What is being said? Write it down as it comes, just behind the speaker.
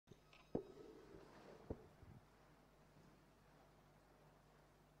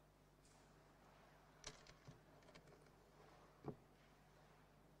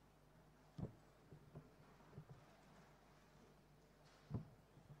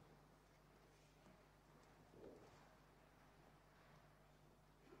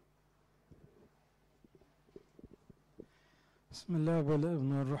بسم الله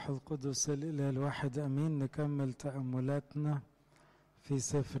والابن والروح القدس الإله الواحد أمين. نكمل تأملاتنا في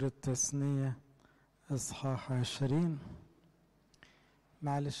سفر التثنية إصحاح 20.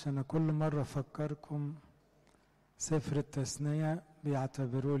 معلش أنا كل مرة أفكركم سفر التثنية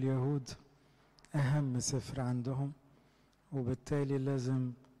بيعتبروه اليهود أهم سفر عندهم، وبالتالي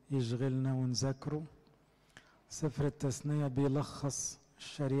لازم يشغلنا ونذاكره. سفر التثنية بيلخص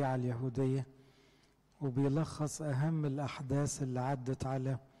الشريعة اليهودية وبيلخص أهم الأحداث اللي عدت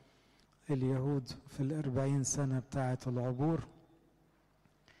على اليهود في 40 سنة بتاعة العبور.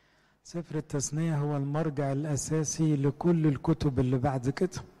 سفر التثنية هو المرجع الأساسي لكل الكتب اللي بعد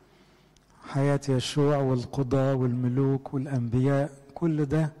كده، حياة يشوع والقضاة والملوك والأنبياء، كل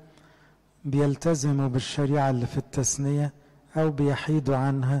ده بيلتزموا بالشريعة اللي في التثنية أو بيحيدوا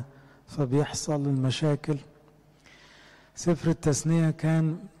عنها فبيحصل المشاكل. سفر التثنية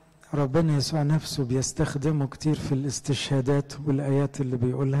كان ربنا يسوع نفسه بيستخدمه كتير في الاستشهادات والآيات اللي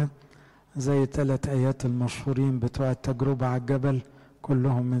بيقولها، زي 3 آيات المشهورين بتوع التجربة على الجبل،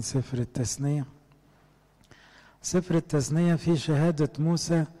 كلهم من سفر التثنية. سفر التثنية فيه شهادة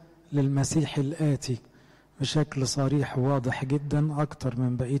موسى للمسيح الآتي بشكل صريح وواضح جدا أكتر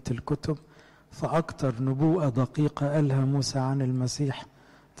من بقية الكتب، فأكتر نبوءة دقيقة قالها موسى عن المسيح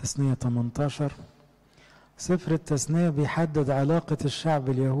تثنية 18. سفر التثنية بيحدد علاقة الشعب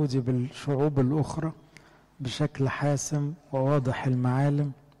اليهودي بالشعوب الأخرى بشكل حاسم وواضح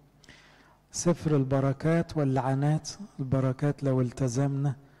المعالم. سفر البركات واللعنات، البركات لو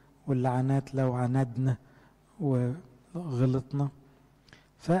التزمنا واللعنات لو عندنا وغلطنا.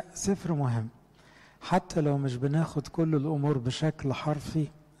 فسفر مهم حتى لو مش بناخد كل الأمور بشكل حرفي،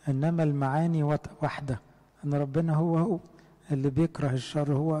 إنما المعاني واحدة، أن ربنا هو اللي بيكره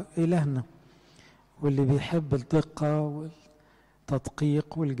الشر، هو إلهنا، واللي بيحب الدقة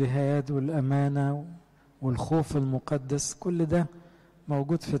والتدقيق والجهاد والأمانة والخوف المقدس. كل ده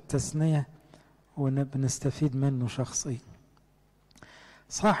موجود في التثنية وبنستفيد منه شخصيا.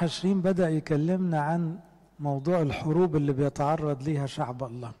 إصحاح 20 بدأ يكلمنا عن موضوع الحروب اللي بيتعرض ليها شعب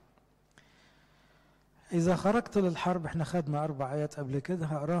الله. إذا خرجت للحرب، احنا خدنا 4 آيات قبل كده،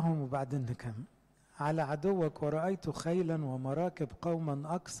 هقراهم وبعدين نكمل. على عدوك ورأيت خيلا ومراكب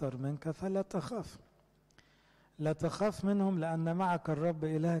قوما أكثر منك فلا تخاف، لا تخاف منهم، لأن معك الرب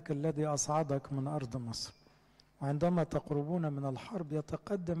إلهك الذي أصعدك من أرض مصر. وعندما تقربون من الحرب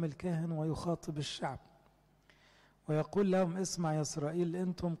يتقدم الكاهن ويخاطب الشعب ويقول لهم: اسمع يا إسرائيل،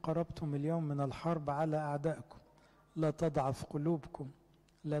 أنتم قربتم اليوم من الحرب على أعدائكم، لا تضعف قلوبكم،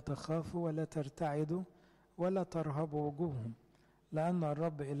 لا تخافوا ولا ترتعدوا ولا ترهبوا وجوههم، لأن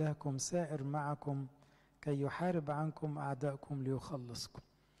الرب إلهكم سائر معكم كي يحارب عنكم أعدائكم ليخلصكم.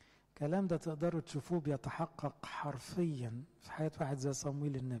 الكلام ده تقدروا تشوفوه بيتحقق حرفيا في حياة واحد زي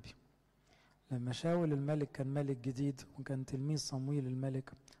صمويل النبي. لما شاول الملك كان ملك جديد وكان تلميذ صمويل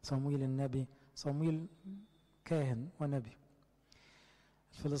الملك، صمويل النبي، صمويل كاهن ونبي،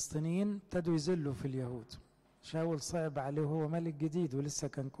 الفلسطينيين ابتدوا يذلوا في اليهود. شاول صعب عليه وهو ملك جديد ولسه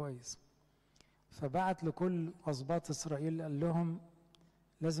كان كويس، فبعت لكل أسباط إسرائيل قال لهم: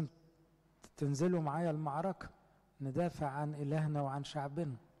 لازم تنزلوا معايا المعركة، ندافع عن إلهنا وعن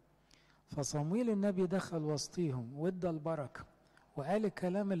شعبنا. فصمويل النبي دخل وسطيهم وادى البركة وقال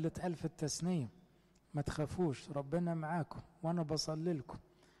الكلام اللي اتقال في التثنية: ما تخافوش، ربنا معاكم وانا بصلي لكم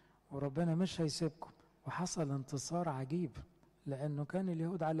وربنا مش هيسيبكم. وحصل انتصار عجيب، لانه كان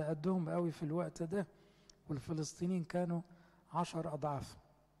اليهود على قدهم قوي في الوقت ده والفلسطينيين كانوا 10 أضعاف.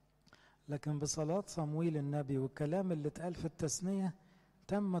 لكن بصلاة صمويل النبي والكلام اللي اتقال في التثنية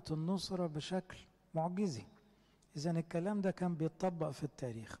تمت النصرة بشكل معجزي. إذن الكلام ده كان بيتطبق في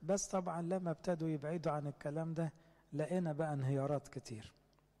التاريخ، بس طبعا لما ابتدوا يبعدوا عن الكلام ده لقينا بقى انهيارات كتير.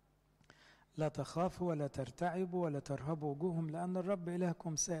 لا تخافوا ولا ترتعبوا ولا ترهبوا وجوههم، لأن الرب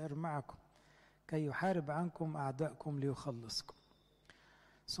إلهكم سائر معكم كي يحارب عنكم أعدائكم ليخلصكم.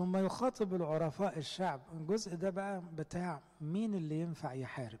 ثم يخاطب العرفاء الشعب. الجزء ده بقى بتاع مين اللي ينفع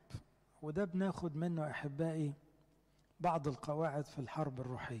يحارب، وده بناخد منه أحبائي بعض القواعد في الحرب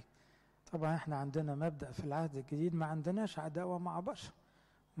الروحية. طبعا احنا عندنا مبدأ في العهد الجديد، ما عندناش عداوة مع بشر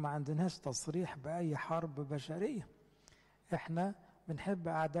وما عندناش تصريح بأي حرب بشرية، احنا بنحب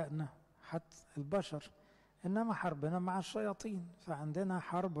أعدائنا حتى البشر، إنما حربنا مع الشياطين. فعندنا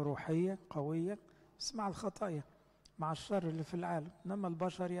حرب روحية قوية بس مع الخطايا، مع الشر اللي في العالم، إنما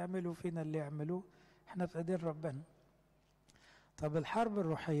البشر يعملوا فينا اللي يعملوه، احنا في ايدين ربنا. طب الحرب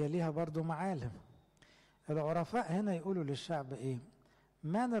الروحية ليها برضو معالم. العرفاء هنا يقولوا للشعب ايه؟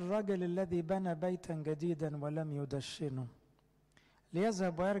 من الرجل الذي بنى بيتا جديدا ولم يدشنه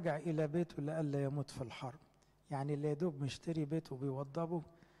ليذهب ويرجع إلى بيته لئلا يموت في الحرب؟ يعني اللي يدوب مشتري بيته وبيوضبه،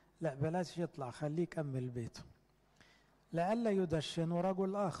 لا بلاش يطلع، خليه يكمل بيته. لئلا يدشن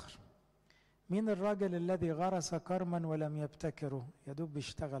رجل آخر. مين الرجل الذي غرس كرما ولم يبتكره؟ يدوب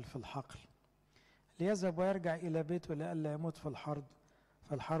بيشتغل في الحقل. ليذهب ويرجع إلى بيته لئلا يموت في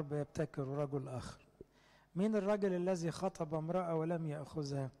الحرب يبتكر رجل آخر. مين الرجل الذي خطب امرأة ولم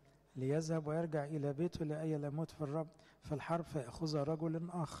يأخذها؟ ليذهب ويرجع إلى بيته لئلا يموت في الحرب فيأخذها رجل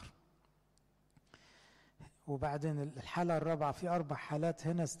آخر. وبعدين الحالة الرابعة، في 4 حالات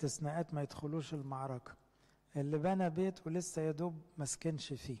هنا استثناءات ما يدخلوش المعركة: اللي بنى بيت ولسه يدوب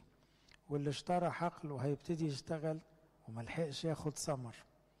مسكنش فيه، واللي اشترى حقل وهيبتدي يشتغل وملحقش ياخد ثمر،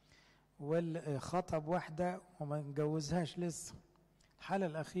 واللي خطب واحدة وما نجوزهاش لسه. الحالة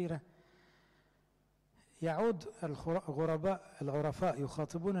الأخيرة يعود العرفاء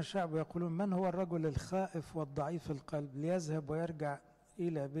يخاطبون الشعب ويقولون: من هو الرجل الخائف والضعيف القلب؟ ليذهب ويرجع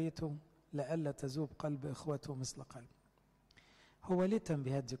إلى بيته لئلا تذوب قلب إخوته مثل قلب. هو ليه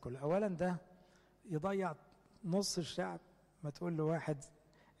التنبيهات دي كلها؟ أولا ده يضيع نص الشعب. ما تقول له واحد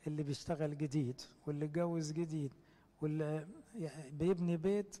اللي بيشتغل جديد واللي اتجوز جديد واللي بيبني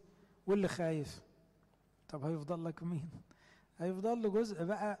بيت واللي خايف، طب هيفضل لك مين؟ هيفضل له جزء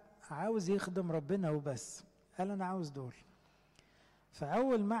بقى عاوز يخدم ربنا وبس. قال أنا عاوز دول.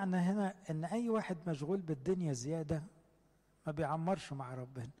 فأول معنى هنا إن أي واحد مشغول بالدنيا زيادة ما بيعمرش مع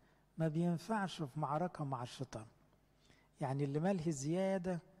ربنا، ما بينفعش في معركة مع الشيطان. يعني اللي ملهي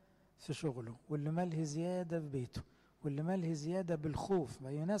زيادة في شغله، واللي ملهي زيادة في بيته، واللي ملهي زيادة بالخوف. ما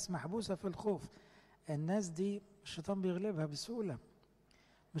هي ناس محبوسة في الخوف. الناس دي الشيطان بيغلبها بسهولة،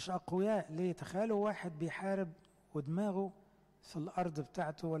 مش أقوياء. ليه؟ تخيلوا واحد بيحارب ودماغه في الأرض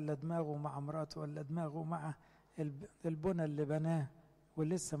بتاعته، ولا دماغه مع مراته، ولا دماغه مع البنى اللي بناه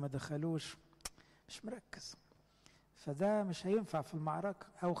ولسه ما دخلوش، مش مركز. فده مش هينفع في المعركة.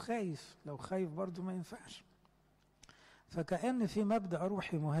 أو خايف، لو خايف برضو ما ينفعش. فكأن في مبدأ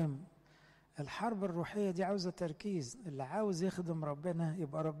روحي مهم. الحرب الروحية دي عاوزة تركيز. اللي عاوز يخدم ربنا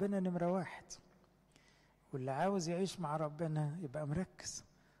يبقى ربنا نمرة 1، واللي عاوز يعيش مع ربنا يبقى مركز.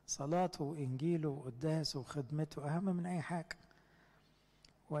 صلاته وإنجيله وقداسه وخدمته أهم من أي حاجة.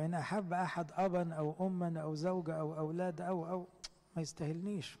 وإن أحب أحد أبا أو أما أو زوجة أو أولاد أو ما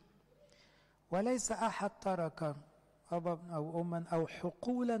يستهلنيش. وليس أحد ترك أبا أو أما أو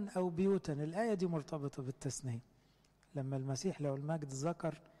حقولا أو بيوتا. الآية دي مرتبطة بالتثنية. لما المسيح له المجد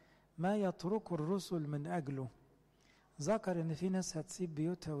ذكر ما يترك الرسل من أجله، ذكر إن في ناس هتسيب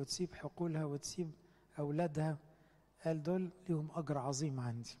بيوتها وتسيب حقولها وتسيب أولادها. قال دول ليهم أجر عظيم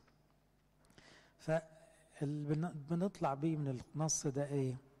عندي. فبنطلع بيه من النص ده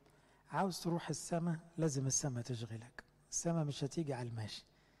إيه؟ عاوز تروح السماء لازم السماء تشغلك. السماء مش هتيجي على الماشي.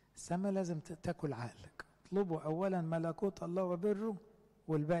 السماء لازم تاكل عقلك. اطلبوا أولا ملكوت الله وبره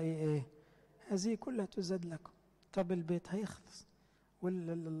والباقي إيه؟ هذه كلها تزاد لكم. طب البيت هيخلص،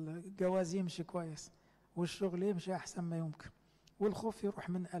 والجواز يمشي كويس، والشغل يمشي أحسن ما يمكن، والخوف يروح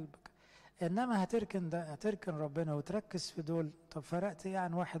من قلبك. إنما هتركن ربنا وتركز في دول. طب فرقت إيه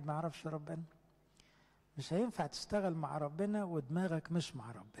عن واحد ما يعرفش ربنا؟ مش هينفع تشتغل مع ربنا ودماغك مش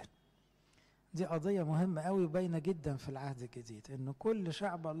مع ربنا. دي قضية مهمة قوي وباينة جدا في العهد الجديد، إنه كل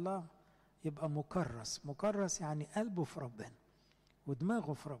شعب الله يبقى مكرس يعني قلبه في ربنا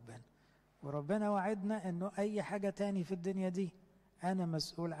ودماغه في ربنا. وربنا وعدنا إنه أي حاجة تاني في الدنيا دي أنا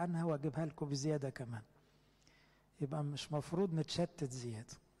مسؤول عنها وأجيبها لكم بزيادة كمان. يبقى مش مفروض نتشتت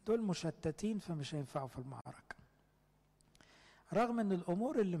زيادة. دول مشتتين فمش هينفعوا في المعركة. رغم ان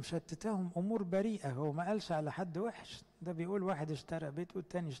الامور اللي مشتتاهم امور بريئة. هو ما قالش على حد وحش. ده بيقول واحد اشترى بيت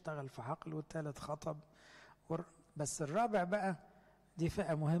والتاني اشتغل في حقل والتالت خطب. بس الرابع بقى دي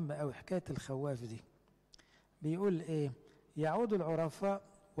فئة مهمة قوي، حكاية الخواف دي. بيقول ايه؟ يعود العرفاء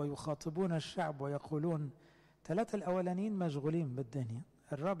ويخاطبون الشعب ويقولون. 3 الأولانيين مشغولين بالدنيا.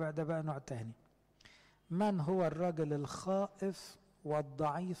 الرابع ده بقى نوع تاني. من هو الرجل الخائف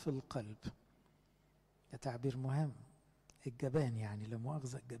والضعيف القلب؟ ده تعبير مهم. الجبان، يعني لا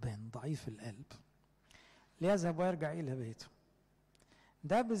مؤاخذة الجبان، ضعيف القلب. ليذهب ويرجع إلى بيته.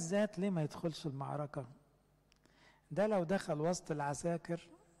 ده بالذات ليه ما يدخلش المعركة؟ ده لو دخل وسط العساكر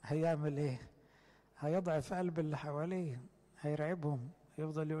هيعمل ايه؟ هيضعف قلب اللي حواليه، هيرعبهم،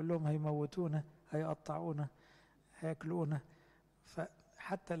 هيفضل يقول لهم هيموتونا، هيقطعونا، هياكلونا.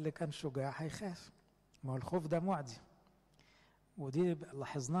 فحتى اللي كان شجاع هيخاف. ما هو الخوف ده معدي. ودي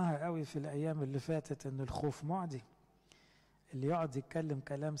لاحظناها قوي في الأيام اللي فاتت، إن الخوف معدي. اللي يقعد يتكلم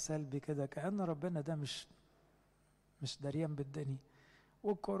كلام سلبي كده كأن ربنا ده مش دريان بالدنيا،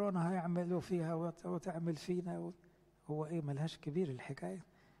 والكورونا هيعملوا فيها وتعمل فينا. هو ايه؟ ملهاش كبير الحكاية.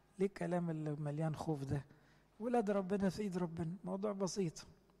 ليه الكلام اللي مليان خوف ده؟ ولاد ربنا في ايد ربنا، موضوع بسيط.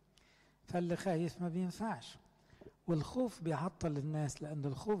 فاللي خايف ما بينفعش. والخوف بيعطل الناس، لأن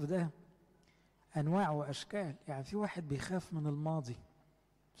الخوف ده أنواع وأشكال. يعني في واحد بيخاف من الماضي،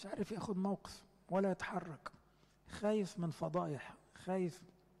 مش عارف ياخد موقف ولا يتحرك، خايف من فضائح، خايف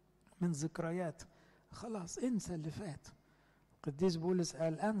من ذكريات، خلاص انسى اللي فات. القديس بولس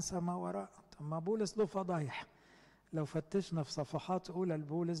قال أنسى ما وراء. طب ما بولس له فضايح، لو فتشنا في صفحات أولى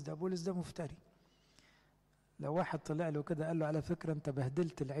لبولس، بولس ده مفتري. لو واحد طلع له كده قال له على فكرة أنت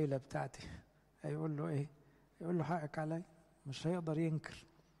بهدلت العيلة بتاعتي، هيقول له إيه؟ يقول له حقك علي، مش هيقدر ينكر.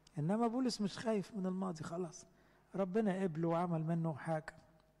 إنما بولس مش خايف من الماضي، خلاص ربنا قبله وعمل منه حاجة.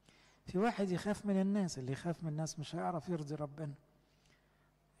 في واحد يخاف من الناس، اللي يخاف من الناس مش هيعرف يرضي ربنا.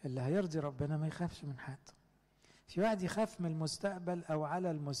 اللي هيرضي ربنا ما يخافش من حد. في واحد يخاف من المستقبل أو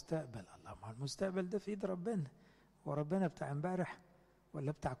على المستقبل. الله، ما المستقبل ده في إيد ربنا، وربنا بتاع امبارح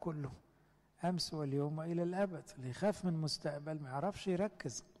ولا بتاع كله؟ أمس واليوم وإلى الأبد. اللي يخاف من المستقبل ما يعرفش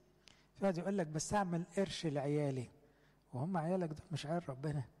يركز. في واحد يقول لك بس أعمل قرش لعيالي، وهم عيالك ده مش عيال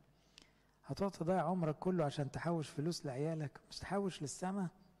ربنا. هتقعد تضيع عمرك كله عشان تحوش فلوس لعيالك؟ مش تحوش للسماء؟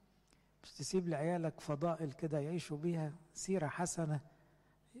 مش تسيب لعيالك فضائل كده يعيشوا بيها، سيرة حسنة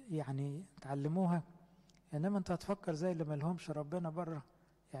يعني تعلموها؟ إنما أنت هتفكر زي اللي ملهمش ربنا بره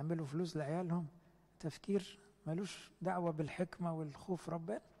يعملوا فلوس لعيالهم. تفكير ملوش دعوة بالحكمة والخوف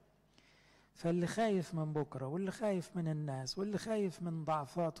ربنا. فاللي خايف من بكرة، واللي خايف من الناس، واللي خايف من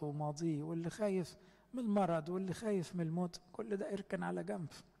ضعفاته وماضيه، واللي خايف من المرض، واللي خايف من الموت، كل ده اركن على جنب.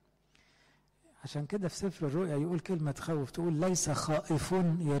 عشان كده في سفر الرؤيا يقول كلمة تخوف، تقول ليس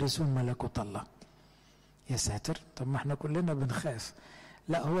خائفون يرثون ملكوت الله. يا ساتر، طب ما احنا كلنا بنخاف.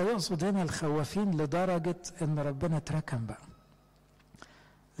 لا، هو يقصد هنا الخوافين لدرجة ان ربنا اتركم بقى،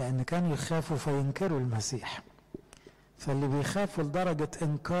 لان كانوا يخافوا فينكروا المسيح. فاللي بيخافوا لدرجة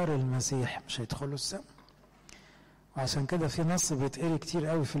انكار المسيح مش هيدخلوا السماء. وعشان كده في نص بيتقري كتير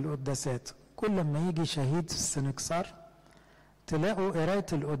قوي في القداسات، كل ما يجي شهيد في السنكسار تلاقوا قراية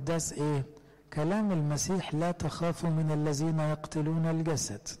القداس ايه؟ كلام المسيح: لا تخافوا من الذين يقتلون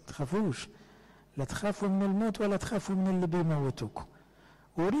الجسد. تخافوش، لا تخافوا من الموت ولا تخافوا من اللي بيموتوكم.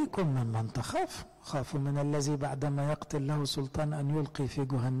 أريكم ممن تخاف، خافوا من الذي بعدما يقتل له سلطان أن يلقي في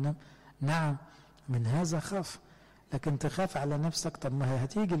جهنم. نعم، من هذا خاف. لكن تخاف على نفسك؟ طب ما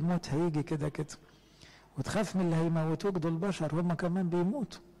هتيجي الموت، هيجي كده كده. وتخاف من اللي هيموتوك، دول بشر هم كمان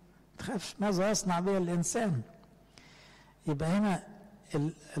بيموتوا. تخافش ماذا يصنع بها الإنسان. يبقى هنا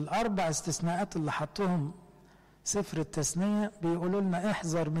الأربع استثناءات اللي حطوهم سفر التثنية بيقولوا لنا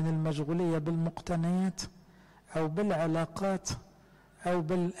احذر من المشغولية بالمقتنيات أو بالعلاقات أو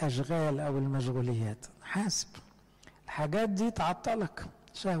بالأشغال أو المشغوليات. حاسب الحاجات دي تعطلك.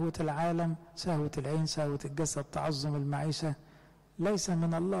 شهوة العالم، شهوة العين، شهوة الجسد، تعظم المعيشة، ليس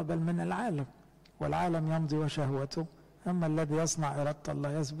من الله بل من العالم. والعالم يمضي وشهوته، أما الذي يصنع إرادة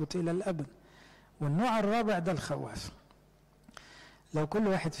الله يثبت إلى الأبد. والنوع الرابع ده الخواف. لو كل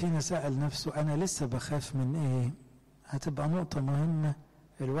واحد فينا سأل نفسه أنا لسه بخاف من إيه، هتبقى نقطة مهمة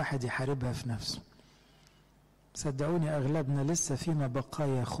الواحد يحاربها في نفسه. صدقوني أغلبنا لسه فينا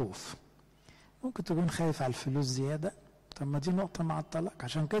بقايا خوف. ممكن تكون خايف على الفلوس زيادة، طب ما دي نقطة معطلك،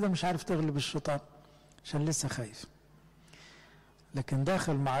 عشان كده مش عارف تغلب الشيطان، عشان لسه خايف. لكن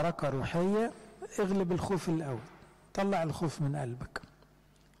داخل معركة روحية، اغلب الخوف الأول، طلع الخوف من قلبك.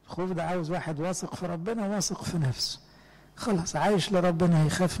 الخوف ده عاوز واحد واثق في ربنا واثق في نفسه، خلاص عايش لربنا،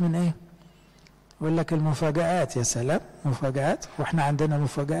 هيخاف من ايه؟ يقول لك المفاجآت. يا سلام، مفاجآت؟ واحنا عندنا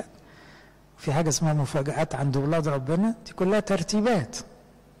مفاجآت؟ في حاجة اسمها مفاجآت عند ولاد ربنا؟ دي كلها ترتيبات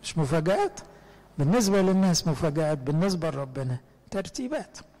مش مفاجآت. بالنسبة للناس مفاجآت، بالنسبة لربنا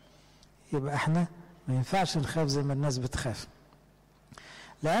ترتيبات. يبقى احنا ما ينفعش نخاف زي ما الناس بتخاف،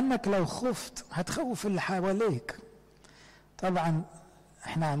 لأنك لو خفت هتخوف اللي حواليك. طبعا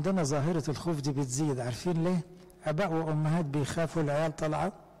احنا عندنا ظاهرة الخوف دي بتزيد، عارفين ليه؟ أباء وأمهات بيخافوا العيال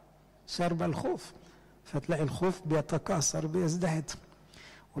طالعة شاربة الخوف، فتلاقي الخوف بيتكاثر بيزداد.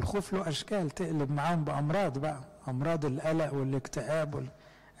 والخوف له أشكال تقلب معاهم بأمراض بقى، أمراض القلق والاكتئاب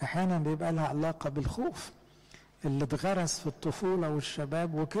أحيانا بيبقى لها علاقة بالخوف اللي اتغرس في الطفولة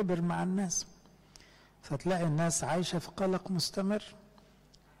والشباب وكبر مع الناس. فتلاقي الناس عايشة في قلق مستمر،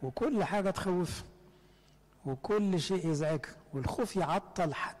 وكل حاجة تخوف وكل شيء يزعج. والخوف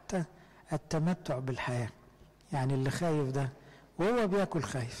يعطل حتى التمتع بالحياة. يعني اللي خايف ده وهو بياكل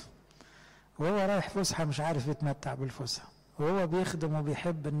خايف، وهو رايح فسحة مش عارف يتمتع بالفسحة، وهو بيخدم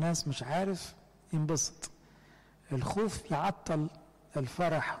وبيحب الناس مش عارف ينبسط. الخوف يعطل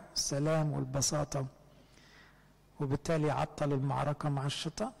الفرح والسلام والبساطة، وبالتالي يعطل المعركة مع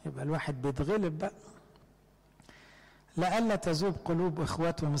الشيطان. يبقى الواحد بيتغلب بقى. لئلا تذوب قلوب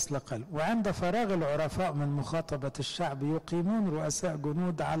إخوته مثل قلب. وعند فراغ العرفاء من مخاطبة الشعب يقيمون رؤساء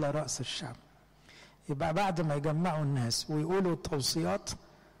جنود على رأس الشعب. يبقى بعد ما يجمعوا الناس ويقولوا التوصيات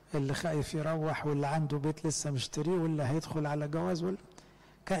اللي خايف يروح، واللي عنده بيت لسه مشتريه، واللي هيدخل على جواز،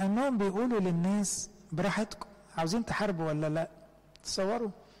 كأنهم بيقولوا للناس براحتكم، عاوزين تحاربوا ولا لا. تصوروا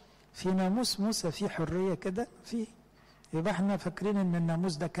في ناموس موسى في حرية كده فيه. يبقى احنا فاكرين ان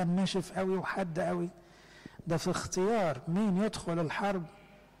الناموس ده كان ناشف قوي وحد قوي. ده في اختيار مين يدخل الحرب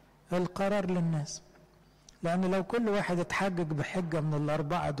القرار للناس. لان لو كل واحد اتحجج بحجة من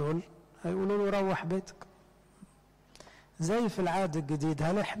الاربعة دول هيقولوا له روح بيتك. زي في العهد الجديد،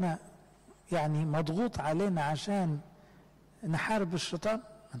 هل احنا يعني مضغوط علينا عشان نحارب الشيطان؟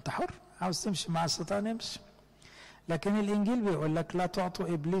 انت حر، عاوز تمشي مع الشيطان امشي. لكن الانجيل بيقول لك لا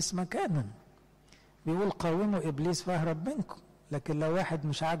تعطوا ابليس مكانا، بيقول قاوموا ابليس فاهرب منكم. لكن لو واحد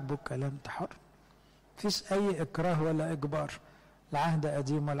مش عاجبه الكلام انت حر، مفيش اي اكراه ولا اجبار، لا عهد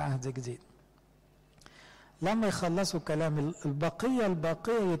قديم ولا عهد جديد. لما يخلصوا كلام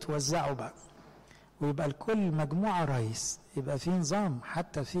الباقيه يتوزعوا بقى، ويبقى الكل مجموعه رئيس، يبقى في نظام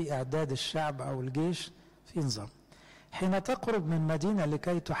حتى في اعداد الشعب او الجيش في نظام. حين تقرب من مدينه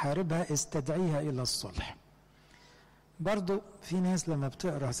لكي تحاربها استدعيها الى الصلح. برضو في ناس لما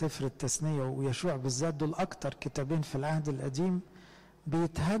بتقرأ سفر التثنية ويشوع بالذات، دول أكتر كتابين في العهد القديم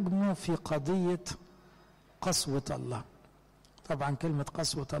بيتهاجموا في قضية قسوة الله. طبعا كلمة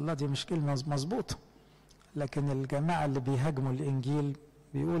قسوة الله دي مش كلمة مظبوطة، لكن الجماعة اللي بيهاجموا الإنجيل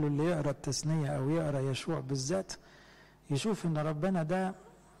بيقولوا اللي يقرأ التثنية أو يقرأ يشوع بالذات يشوف إن ربنا ده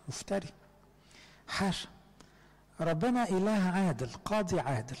مفتري. حاشا، ربنا إله عادل، قاضي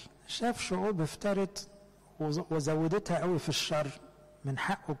عادل، شاف شعوب افترت وزودتها قوي في الشر، من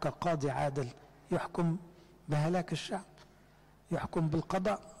حقه كقاضي عادل يحكم بهلاك الشعب، يحكم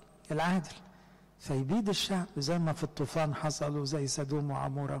بالقضاء العادل، فيبيد الشعب زي ما في الطوفان حصل وزي سدوم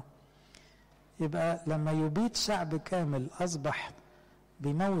وعمورة. يبقى لما يبيد شعب كامل أصبح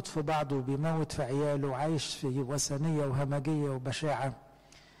بيموت في بعضه وبيموت في عياله وعايش في وثنية وهمجية وبشاعة،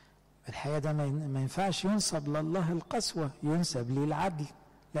 الحقيقة ده ما ينفعش ينسب لله القسوة، ينسب ليه العدل.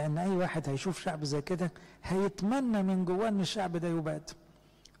 لأن أي واحد هيشوف شعب زي كده هيتمنى من جواه إن الشعب ده يباد،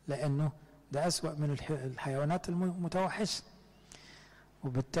 لأنه ده أسوأ من الحيوانات المتوحشة.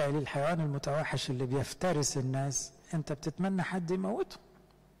 وبالتالي الحيوان المتوحش اللي بيفترس الناس أنت بتتمنى حد يموته.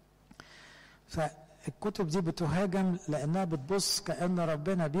 فالكتب دي بتهاجم لأنها بتبص كأن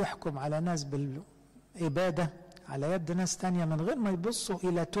ربنا بيحكم على ناس بالإبادة على يد ناس تانية، من غير ما يبصوا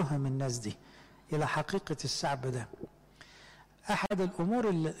إلى تهم الناس دي، إلى حقيقة الشعب ده. أحد الأمور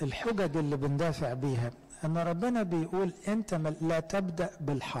الحجج اللي بندافع بيها أن ربنا بيقول أنت لا تبدأ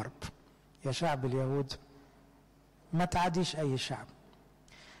بالحرب يا شعب اليهود، ما تعاديش أي شعب،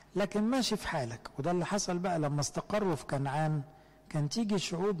 لكن ماشي في حالك. وده اللي حصل بقى لما استقروا في كنعان، كان تيجي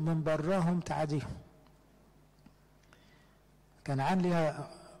شعوب من براهم تعاديهم. كنعان لها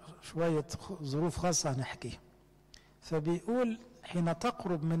شوية ظروف خاصة هنحكيها. فبيقول حين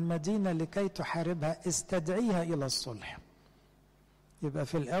تقرب من مدينة لكي تحاربها استدعيها إلى الصلح. يبقى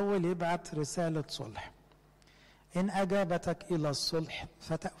في الأول يبعت رسالة صلح، إن أجابتك إلى الصلح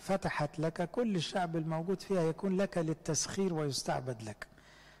فتحت لك كل الشعب الموجود فيها، يكون لك للتسخير ويستعبد لك.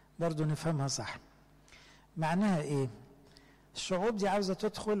 برضو نفهمها صح. معناها إيه؟ الشعوب دي عاوزة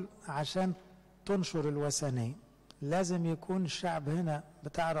تدخل عشان تنشر الوثنية، لازم يكون الشعب هنا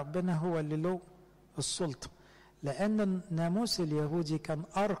بتاع ربنا هو اللي له السلطة، لأن الناموس اليهودي كان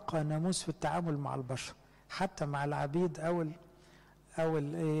أرقى ناموس في التعامل مع البشر، حتى مع العبيد أو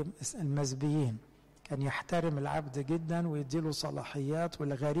المزبيين. كان يحترم العبد جدا ويديله صلاحيات،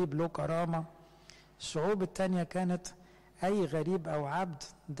 والغريب له كرامة. الشعوب التانية كانت أي غريب أو عبد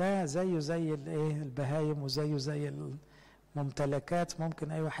ده زيه زي البهايم، وزيه زي الممتلكات،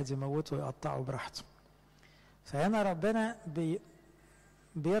 ممكن أي واحد يموته ويقطعه براحته. فهنا ربنا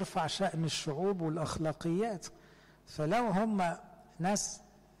بيرفع شأن الشعوب والأخلاقيات. فلو هم ناس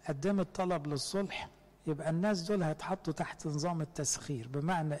قدمت طلب للصلح، يبقى الناس دول هيتحطوا تحت نظام التسخير.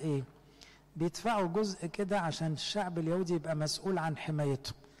 بمعنى ايه؟ بيدفعوا جزء كده عشان الشعب اليهودي يبقى مسؤول عن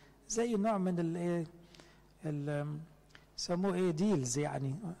حمايته، زي نوع من سموه ايه، ديلز،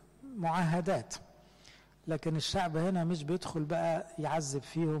 يعني معاهدات. لكن الشعب هنا مش بيدخل بقى يعذب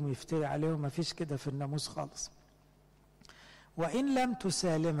فيهم يفتري عليهم، مفيش كده في الناموس خالص. وإن لم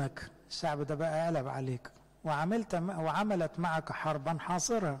تسالمك، الشعب ده بقى قلب عليك وعملت معك حربا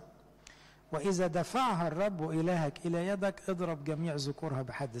حاصرة، وإذا دفعها الرب إلهك إلى يدك اضرب جميع ذكورها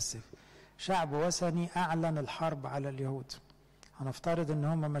بحد السيف. شعب وثني أعلن الحرب على اليهود. هنفترض إن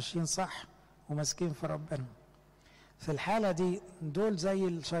هم ماشيين صح وماسكين في ربنا. في الحالة دي دول زي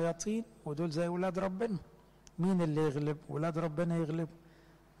الشياطين ودول زي ولاد ربنا. مين اللي يغلب؟ ولاد ربنا يغلبوا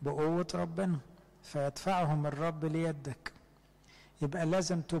بقوة ربنا، فيدفعهم الرب ليدك. يبقى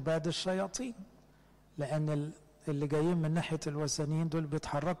لازم تباد الشياطين، لأن اللي جايين من ناحية الوثنيين دول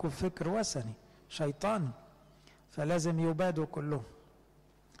بيتحركوا بفكر وثني شيطاني، فلازم يبادوا كلهم.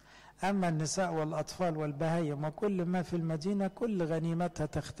 أما النساء والأطفال والبهايم وكل ما في المدينة كل غنيمتها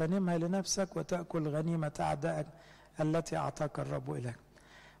تغتنمها لنفسك وتأكل غنيمة أعدائك التي أعطاك الرب إليك.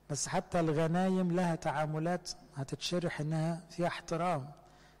 بس حتى الغنايم لها تعاملات هتتشرح إنها فيها احترام.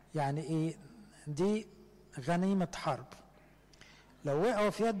 يعني إيه؟ دي غنيمة حرب، لو وقعوا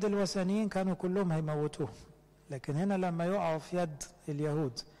في يد الوثنيين كانوا كلهم هيموتوهم، لكن هنا لما يقعوا في يد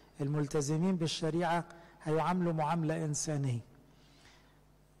اليهود الملتزمين بالشريعة هيعاملوا معاملة إنسانية،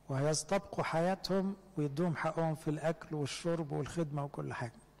 وهيستبقوا حياتهم ويدوهم حقهم في الأكل والشرب والخدمة وكل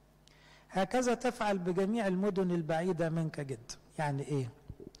حاجة. هكذا تفعل بجميع المدن البعيدة منك جدا. يعني إيه؟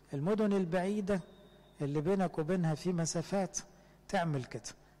 المدن البعيدة اللي بينك وبينها في مسافات تعمل كده،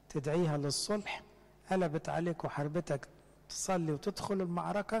 تدعيها للصلح، قلبت عليك وحربتك تصلي وتدخل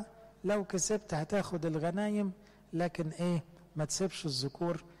المعركة، لو كسبت هتاخد الغنايم، لكن إيه؟ ما تسيبش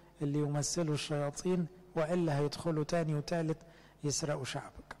الذكور اللي يمثلوا الشياطين، وإلا هيدخلوا تاني وتالت يسرقوا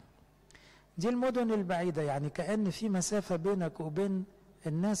شعبك. دي المدن البعيدة، يعني كأن في مسافة بينك وبين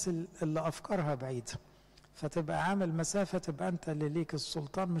الناس اللي أفكارها بعيدة، فتبقى عامل مسافة، تبقى أنت اللي ليك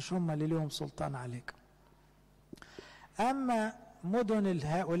السلطان مش هم اللي ليهم سلطان عليك. أما مدن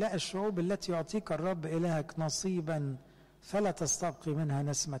هؤلاء الشعوب التي يعطيك الرب إلهك نصيبا فلا تستبقي منها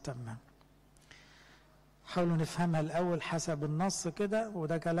نسمة ما. حاولوا نفهمها الأول حسب النص كده،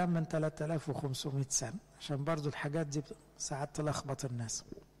 وده كلام من 3500 سنة، عشان برضو الحاجات دي ساعات تلخبط الناس.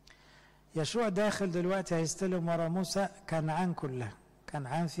 يشوع داخل دلوقتي هيستلم ورا موسى كنعان كلها،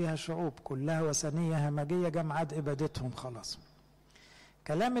 كنعان فيها شعوب كلها وثنية همجية جمعت إبادتهم خلاص.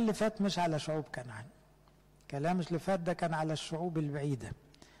 كلام اللي فات مش على شعوب كنعان، كلام اللي فات ده كان على الشعوب البعيدة.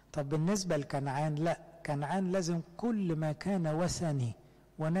 طب بالنسبة لكنعان لا، كنعان لازم كل ما كان وثني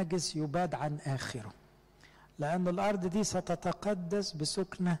ونجس يباد عن آخره، لأن الأرض دي ستتقدس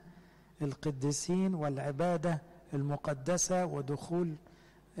بسكنة القديسين والعبادة المقدسة ودخول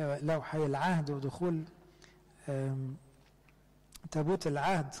لوحي العهد ودخول تابوت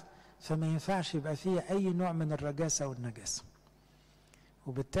العهد، فما ينفعش يبقى فيه أي نوع من الرجاسة والنجاسة،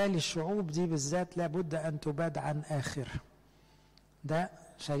 وبالتالي الشعوب دي بالذات لابد أن تباد عن آخر. ده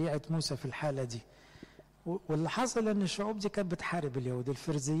شريعة موسى في الحالة دي. واللي حصل أن الشعوب دي كانت بتحارب اليهود،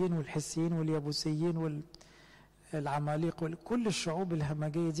 الفرزيين والحسيين واليابوسيين والعماليق كل الشعوب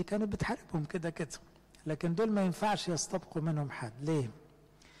الهمجية دي كانت بتحاربهم كده كده، لكن دول ما ينفعش يستبقوا منهم حد. ليه؟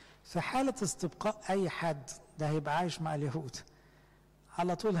 في حالة استبقاء أي حد ده هيبقى عايش مع اليهود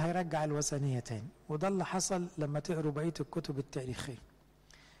على طول هيرجع الوثنية تاني. وده اللي حصل لما تقروا بقية الكتب التاريخية،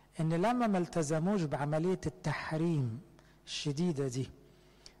 إن لما ما التزموش بعملية التحريم الشديدة دي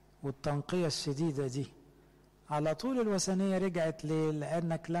والتنقية الشديدة دي، على طول الوثنية رجعت. ليه؟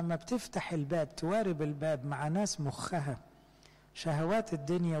 لأنك لما بتفتح الباب توارب الباب مع ناس مخها شهوات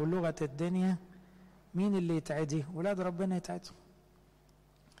الدنيا ولغة الدنيا، مين اللي يتعدي؟ ولاد ربنا يتعدوا.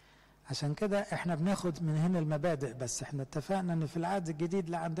 عشان كده احنا بناخد من هنا المبادئ، بس احنا اتفقنا ان في العهد الجديد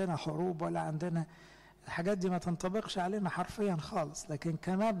لا عندنا حروب ولا عندنا الحاجات دي، ما تنطبقش علينا حرفيا خالص، لكن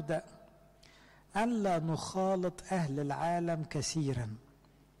كمبدأ أن لا نخالط أهل العالم كثيرا،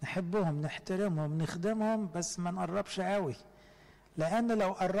 نحبهم نحترمهم نخدمهم بس ما نقربش قوي، لأن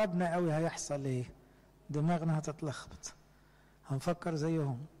لو قربنا قوي هيحصل ايه؟ دماغنا هتتلخبط، هنفكر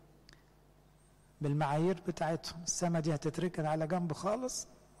زيهم بالمعايير بتاعتهم، السما دي هتتركن على جنب خالص،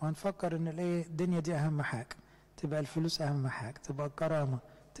 وهنفكر ان الايه الدنيا دي اهم حاجة، تبقى الفلوس اهم حاجة، تبقى الكرامة،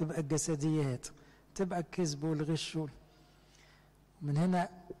 تبقى الجسديات، تبقى الكذب والغش. من هنا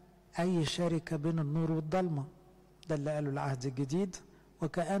اي شركة بين النور والضلمة، ده اللي قاله العهد الجديد،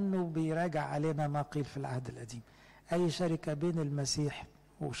 وكأنه بيراجع علينا ما قيل في العهد القديم. اي شركة بين المسيح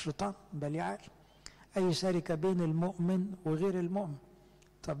والشيطان بليعال، اي شركة بين المؤمن وغير المؤمن.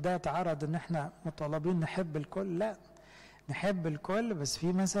 طب ده يتعرض ان احنا مطالبين نحب الكل؟ لا، نحب الكل بس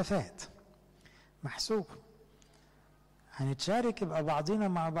في مسافات محسوبة. هنتشارك يبقى بعضينا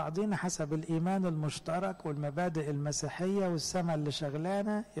مع بعضينا حسب الإيمان المشترك والمبادئ المسيحية والسماء اللي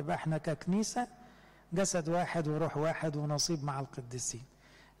شغلانة، يبقى احنا ككنيسة جسد واحد وروح واحد ونصيب مع القديسين.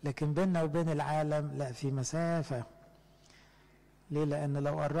 لكن بيننا وبين العالم لا، في مسافة. ليه؟ لأن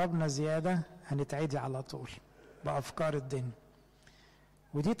لو قربنا زيادة هنتعدي على طول بأفكار الدنيا،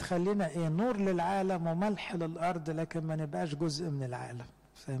 ودي تخلينا ايه؟ نور للعالم وملح للأرض، لكن ما نبقاش جزء من العالم.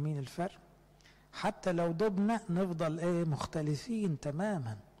 فاهمين الفرق؟ حتى لو دبنا نفضل ايه؟ مختلفين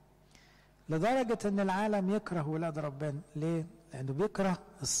تماما، لدرجة ان العالم يكره ولاد ربنا. ليه؟ لأنه بيكره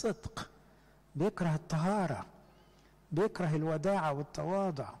الصدق، بيكره الطهارة، بيكره الوداعة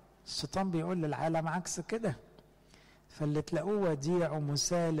والتواضع. الشيطان بيقول للعالم عكس كده، فاللي تلاقوه وديع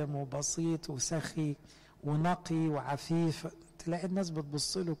ومسالم وبسيط وسخي ونقي وعفيف، تلاقي الناس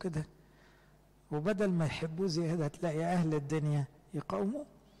بتبص له كده، وبدل ما يحبوه زيادة تلاقي أهل الدنيا يقاوموه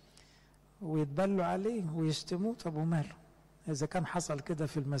ويتبلوا عليه ويشتموه. طب وماله؟ إذا كان حصل كده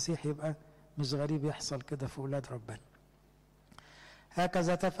في المسيح يبقى مش غريب يحصل كده في أولاد ربنا.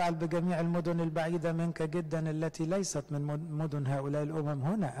 هكذا تفعل بجميع المدن البعيدة منك جدا التي ليست من مدن هؤلاء الأمم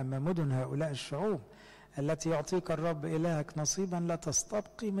هنا، أما مدن هؤلاء الشعوب التي يعطيك الرب إلهك نصيبا لا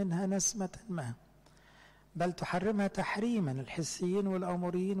تستبقي منها نسمة ما، بل تحرمها تحريما، الحسيين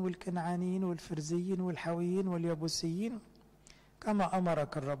والأموريين والكنعانيين والفرزيين والحويين واليبوسيين، كما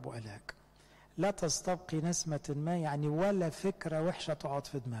أمرك الرب إلهك. لا تستبقي نسمة ما يعني ولا فكرة وحشة تقعد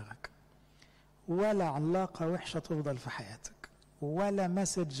في دماغك، ولا علاقة وحشة تفضل في حياتك، ولا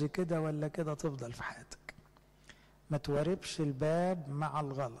مسج كده ولا كده تفضل في حياتك. ما تواربش الباب مع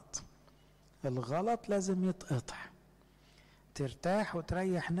الغلط. الغلط لازم يتقطع، ترتاح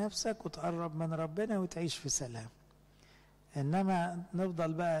وتريح نفسك وتقرب من ربنا وتعيش في سلام. انما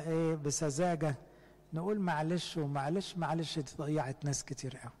نفضل بقى ايه بسذاجة نقول معلش ومعلش. معلش دي ضيعت ناس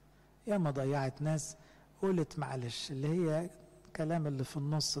كتير قوي، ياما ضيعت ناس قولت معلش، اللي هي الكلام اللي في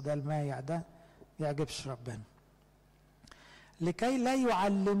النص ده المايع ده يعجبش ربنا. لكي لا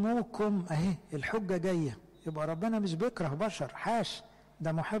يعلموكم، اهي الحجة جاية، يبقى ربنا مش بيكره بشر، حاش،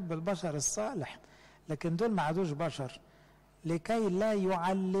 ده محب البشر الصالح، لكن دول ما عادوش بشر. لكي لا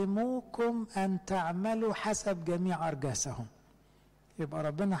يعلموكم أن تعملوا حسب جميع أرجاسهم. يبقى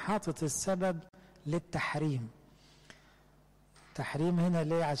ربنا حاطط السبب للتحريم. تحريم هنا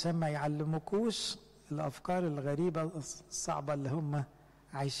ليه؟ عشان ما يعلموكوش الأفكار الغريبة الصعبة اللي هم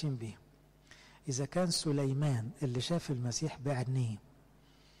عايشين بيها. إذا كان سليمان اللي شاف المسيح بعينيه،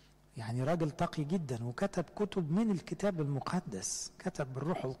 يعني راجل تقي جدا وكتب كتب من الكتاب المقدس، كتب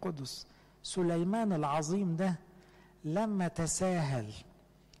بالروح القدس، سليمان العظيم ده لما تساهل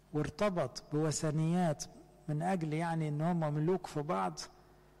وارتبط بوثنيات من أجل يعني إن هم ملوك في بعض،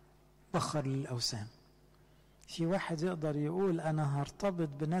 بخر للأوثان. في واحد يقدر يقول أنا هرتبط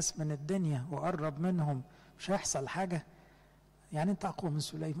بناس من الدنيا وقرب منهم مش هيحصل حاجة؟ يعني أنت أقوى من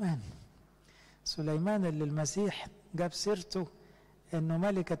سليمان. سليمان اللي المسيح جاب سيرته إنه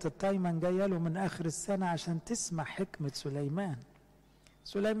ملكة التايمن جاية له من آخر السنة عشان تسمع حكمة سليمان.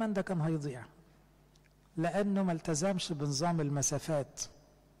 سليمان ده كان هيضيع لأنه ما التزمش بنظام المسافات.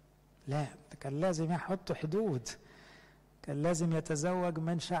 لا، ده كان لازم يحط حدود، كان لازم يتزوج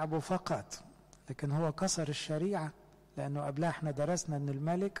من شعبه فقط، لكن هو كسر الشريعة. لأنه قبلها احنا درسنا أن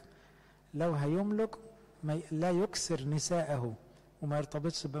الملك لو هيملك لا يكسر نساءه وما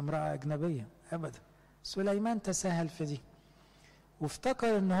يرتبطش بامرأة أجنبية أبدا. سليمان تساهل في دي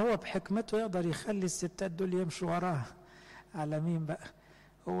وافتكر أنه هو بحكمته يقدر يخلي الستات دول يمشوا وراه. على مين بقى؟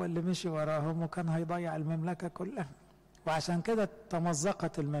 هو اللي مشي وراهم وكان هيضيع المملكة كلها. وعشان كده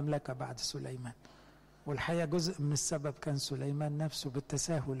تمزقت المملكة بعد سليمان. والحقيقة جزء من السبب كان سليمان نفسه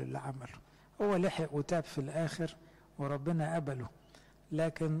بالتساهل اللي عمله. هو لحق وتاب في الآخر وربنا قبله،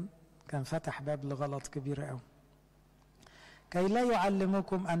 لكن كان فتح باب لغلط كبير قوي. كي لا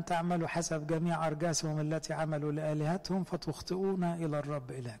يعلموكم أن تعملوا حسب جميع أرجاسهم التي عملوا لآلهتهم فتخطئون إلى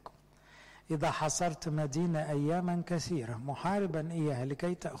الرب إلهكم. إذا حصرت مدينة أياما كثيرة محاربا إياها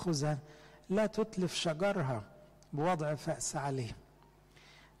لكي تأخذها، لا تتلف شجرها بوضع فأس عليه،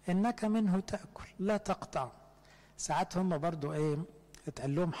 إنك منه تأكل لا تقطع. ساعات هم برضو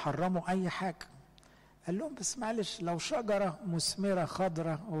اتقال لهم حرموا أي حاجة، قال لهم بس معلش لو شجرة مثمرة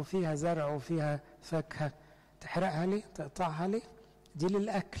خضرة وفيها زرع وفيها فاكهة تحرقها ليه؟ تقطعها ليه؟ دي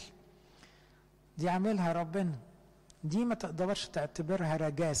للأكل، دي عاملها ربنا، دي ما تقدرش تعتبرها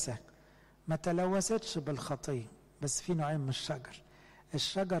رجاسة، ما تلوثتش بالخطية. بس في نوعين من الشجر،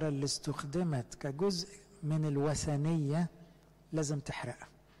 الشجرة اللي استخدمت كجزء من الوثنية لازم تحرقها،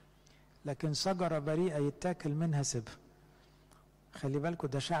 لكن شجرة بريئة يتاكل منها سيبها. خلي بالكم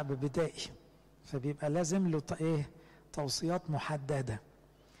ده شعب بدائي، فبيبقى لازم له توصيات محددة.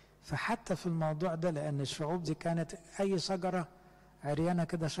 فحتى في الموضوع ده، لأن الشعوب دي كانت أي شجرة عريانة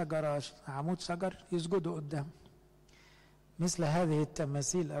كده، شجرة عمود شجر يسجدوا قدام، مثل هذه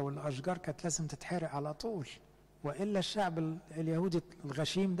التماثيل أو الأشجار كانت لازم تتحرق على طول، وإلا الشعب اليهودي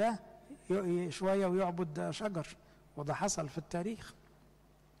الغشيم ده شوية ويعبد شجر، وده حصل في التاريخ.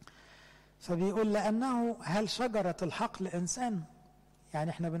 فبيقول لأنه هل شجرة الحق لإنسان؟ يعني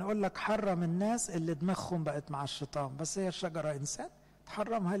احنا بنقول لك حرم الناس اللي دماغهم بقت مع الشيطان، بس هي الشجرة إنسان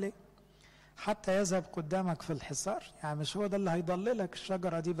تحرمها ليه؟ حتى يذهب قدامك في الحصار، يعني مش هو ده اللي هيضللك،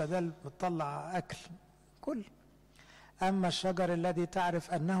 الشجرة دي بدل بتطلع أكل كل. أما الشجر الذي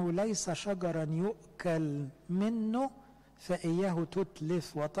تعرف أنه ليس شجرا يؤكل منه فإياه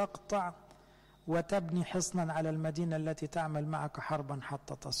تتلف وتقطع وتبني حصنا على المدينة التي تعمل معك حربا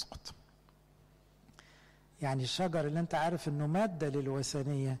حتى تسقط. يعني الشجر اللي انت عارف انه مادة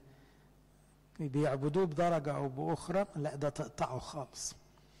للوثنية بيعبدوه بدرجة او باخرى، لا ده تقطعه خالص.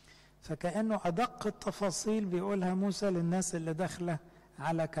 فكأنه ادق التفاصيل بيقولها موسى للناس اللي داخلة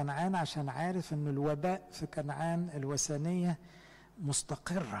على كنعان، عشان عارف ان الوباء في كنعان الوثنية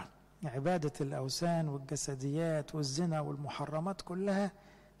مستقرة، عبادة الاوثان والجسديات والزنا والمحرمات كلها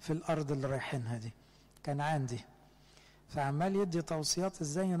في الارض اللي رايحينها دي كنعان دي. فعمال يدي توصيات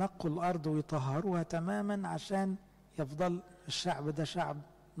ازاي ينقوا الارض ويطهروها تماما عشان يفضل الشعب ده شعب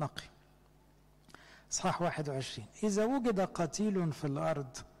نقي. اصحاح 21: اذا وجد قتيل في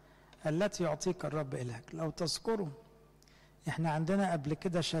الارض التي يعطيك الرب إلهك. لو تذكروا احنا عندنا قبل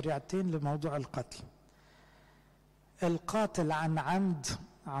كده شريعتين لموضوع القتل. القاتل عن عمد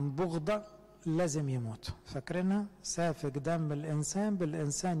عن بغضة لازم يموت، فاكرينها؟ سافك دم الإنسان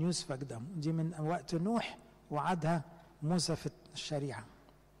بالإنسان يسفك دم، دي من وقت نوح وعدها موسى في الشريعة.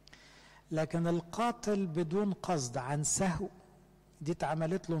 لكن القاتل بدون قصد عن سهو دي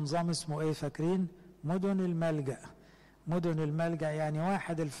اتعملت له نظام اسمه ايه فاكرين؟ مدن الملجأ. مدن الملجأ يعني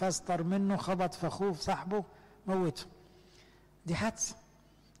واحد الفاستر منه خبط في اخوه صاحبه موته، دي حادثة.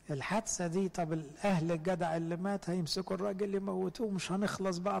 الحادثة دي طب الأهل الجدع اللي مات هيمسكوا الراجل اللي موتوه، مش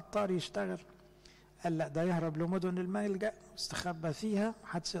هنخلص بقى الطار يشتغل. قال لا ده يهرب لمدن الملجأ واستخبى فيها،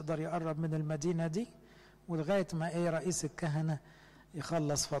 محدش يقدر يقرب من المدينة دي، ولغاية ما ايه رئيس الكهنة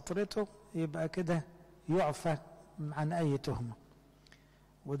يخلص فترته يبقى كده يعفى عن أي تهمة.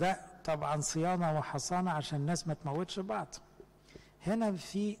 وده طبعا صيانة وحصانة عشان الناس ما تموتش بعض. هنا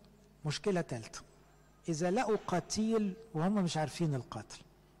في مشكلة ثالثة: إذا لقوا قتيل وهم مش عارفين القاتل.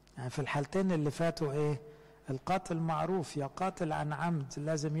 يعني في الحالتين اللي فاتوا ايه؟ القاتل معروف، يا قاتل عن عمد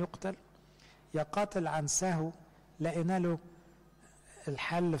لازم يقتل، يا قاتل عن سهو لقينا له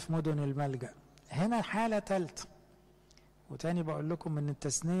الحل في مدن الملجأ. هنا حالة ثالثة، وتاني بقول لكم ان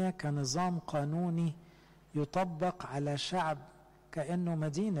التثنية كنظام قانوني يطبق على شعب كأنه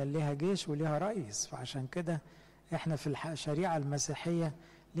مدينة لها جيش ولها رئيس. فعشان كده احنا في الشريعة المسيحية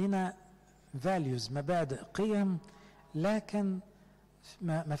لنا values، مبادئ، قيم، لكن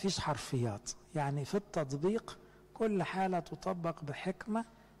ما فيش حرفيات. يعني في التطبيق كل حالة تطبق بحكمة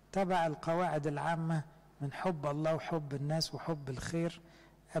تبع القواعد العامة من حب الله وحب الناس وحب الخير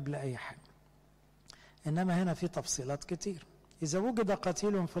قبل أي حاجة. إنما هنا في تفصيلات كتير. إذا وجد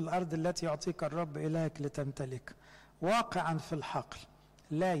قتيل في الأرض التي يعطيك الرب إلهك لتمتلك واقعا في الحقل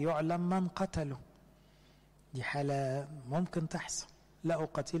لا يعلم من قتله، دي حالة ممكن تحصل، لقوا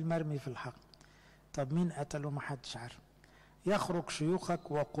قتيل مرمي في الحقل، طب مين قتله؟ ما حدش عارف. يخرج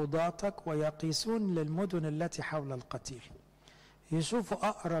شيوخك وقضاتك ويقيسون للمدن التي حول القتيل، يشوفوا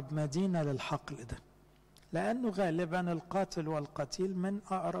أقرب مدينة للحقل ده، لأنه غالبا القاتل والقتيل من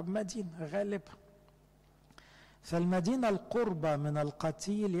أقرب مدينة غالبا. فالمدينة القربى من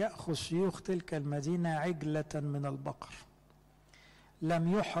القتيل يأخذ شيوخ تلك المدينة عجلة من البقر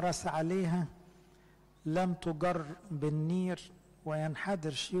لم يحرس عليها لم تجر بالنير،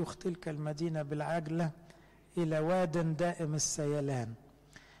 وينحدر شيوخ تلك المدينة بالعجلة إلى واد دائم السيلان.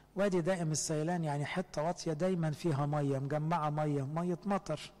 وادي دائم السيلان يعني حتة واطية دايما فيها مية مجمعة، مية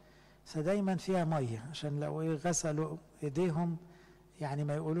مطر، فدايما فيها مية عشان لو غسلوا ايديهم يعني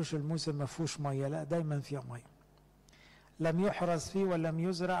ما يقولوش الموسم ما فيهوش مية، لا دايما فيها مية. لم يحرس فيه ولم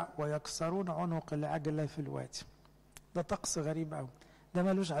يزرع ويكسرون عنق العجلة في الوادي. ده طقس غريب قوي، ده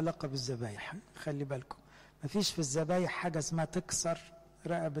ملوش علاقة بالذبايح، خلي بالكم ما فيش في الذبايح حاجة اسمها تكسر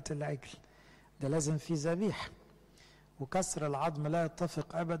رقبة العجل، ده لازم في ذبيح. وكسر العظم لا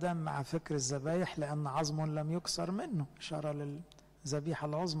يتفق أبدا مع فكر الذبايح لأن عظم لم يكسر منه، إشارة للذبيحة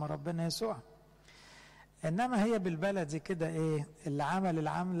العظمى ربنا يسوع. إنما هي بالبلدي كده إيه اللي عمل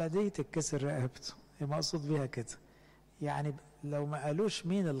العملة دي تتكسر رقبته، هي مقصود بيها كده. يعني لو ما قالوش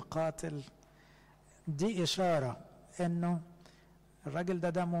مين القاتل دي إشارة إنه الراجل ده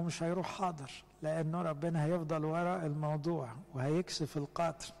دمه مش هيروح حاضر، لأنه ربنا هيفضل وراء الموضوع وهيكشف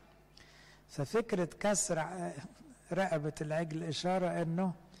القاتل. ففكرة كسر رقبة العجل إشارة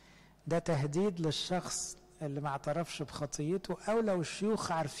إنه ده تهديد للشخص اللي ما اعترفش بخطيته، أو لو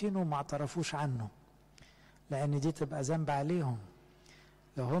الشيوخ عارفينه وما اعترفوش عنه، لأن دي تبقى ذنب عليهم.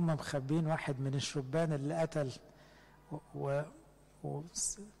 لو هم مخبين واحد من الشبان اللي قتل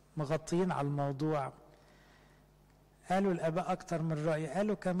ومغطيين على الموضوع. قالوا الآباء أكتر من رأي،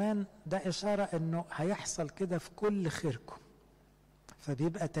 قالوا كمان ده إشارة إنه هيحصل كده في كل خيركم،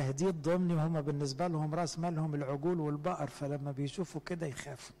 فبيبقى تهديد ضمني، وهم بالنسبة لهم رأس مالهم العجول والبقر، فلما بيشوفوا كده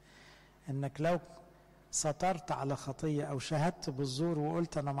يخافوا. إنك لو سطرت على خطية أو شهدت بالزور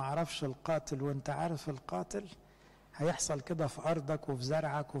وقلت أنا ما أعرفش القاتل وأنت عارف القاتل، هيحصل كده في أرضك وفي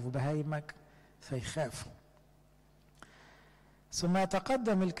زرعك وفي بهايمك، فيخافوا. ثم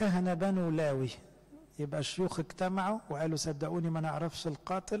يتقدم الكهنة بنو لاوي، يبقى الشيوخ اجتمعوا وقالوا صدقوني ما نعرفش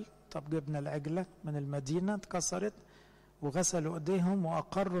القاتل. طب جبنا العجلة من المدينة اتكسرت وغسلوا ايديهم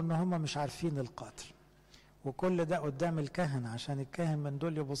واقروا ان هم مش عارفين القاتل، وكل ده قدام الكهنة عشان الكاهن من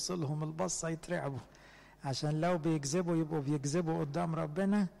دول يبص لهم البصة يترعبوا، عشان لو بيكذبوا يبقوا بيكذبوا قدام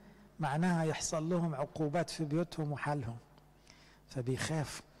ربنا، معناها يحصل لهم عقوبات في بيوتهم وحالهم.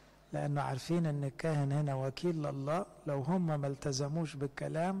 فبيخافوا لأنه عارفين أن الكاهن هنا وكيل لله، لو هم ما التزموش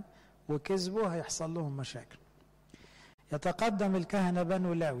بالكلام وكذبوا هيحصل لهم مشاكل. يتقدم الكهنة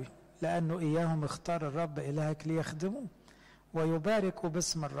بنو لاوي لأنه إياهم اختار الرب إلهك ليخدموه ويباركوا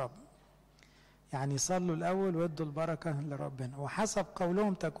باسم الرب. يعني صلوا الأول وادوا البركة لربنا، وحسب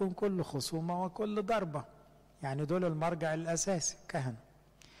قولهم تكون كل خصومة وكل ضربة. يعني دول المرجع الأساسي كهنة.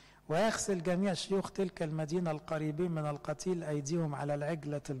 ويغسل جميع شيوخ تلك المدينة القريبين من القتيل أيديهم على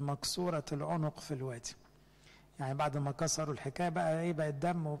العجلة المكسورة العنق في الوادي. يعني بعد ما كسروا الحكاية بقى ايه، بقى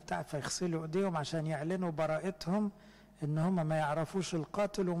الدم وبتاع، فيغسلوا ايديهم عشان يعلنوا براءتهم ان هم ما يعرفوش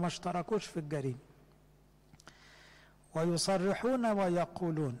القاتل وما اشتركوش في الجريمة. ويصرحون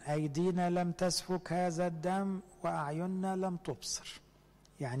ويقولون أيدينا لم تسفك هذا الدم وأعيننا لم تبصر.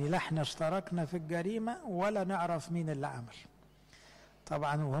 يعني لا احنا اشتركنا في الجريمة ولا نعرف مين اللي عمل.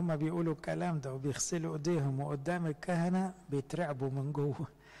 طبعا وهم بيقولوا الكلام ده وبيغسلوا ايديهم وقدام الكهنة بيترعبوا من جوه،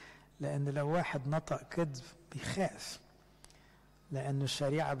 لأن لو واحد نطق كذب بيخاف، لأن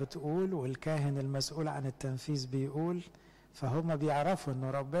الشريعة بتقول والكاهن المسؤول عن التنفيذ بيقول، فهم بيعرفوا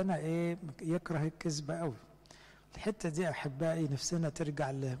أنه ربنا إيه يكره الكذب قوي. الحتة دي أحبائي نفسنا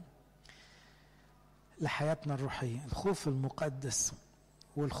ترجع لحياتنا الروحية، الخوف المقدس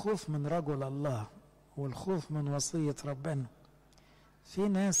والخوف من رجل الله والخوف من وصية ربنا. في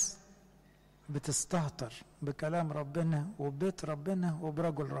ناس بتستهتر بكلام ربنا وببيت ربنا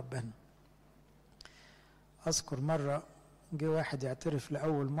وبرجل ربنا. أذكر مرة جه واحد يعترف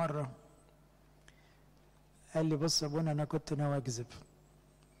لأول مرة، قال لي بص ابونا أنا كنت ناوي أكذب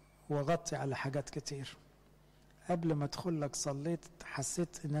وغطي على حاجات كتير، قبل ما أدخل لك صليت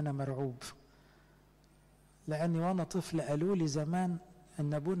حسيت إن أنا مرعوب، لأني وأنا طفل قالوا لي زمان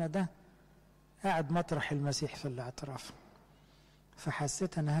إن ابونا ده قاعد مطرح المسيح في الاعتراف،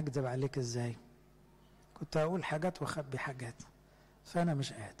 فحسيت أنا هكذب عليك إزاي، كنت هقول حاجات وأخبي حاجات، فأنا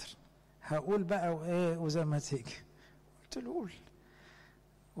مش قادر هقول بقى وإيه وزي ما تيجي. قلت له قول.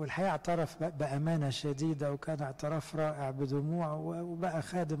 والحقيقة اعترف بأمانة شديدة، وكان اعتراف رائع بدموع، وبقى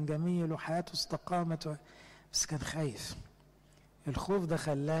خادم جميل وحياته استقامت بس كان خايف. الخوف ده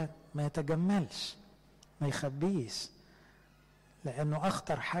خلاه ما يتجملش، ما يخبيش، لأنه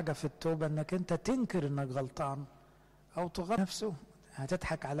أخطر حاجة في التوبة أنك أنت تنكر أنك غلطان أو تغلط نفسه.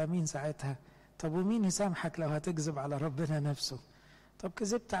 هتضحك على مين ساعتها؟ طب ومين يسامحك لو هتكذب على ربنا نفسه؟ طب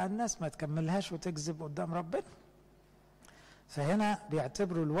كذبت على الناس ما تكملهاش وتكذب قدام ربنا. فهنا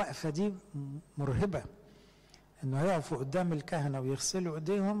بيعتبروا الوقفة دي مرهبة، انه يقفوا قدام الكهنة ويغسلوا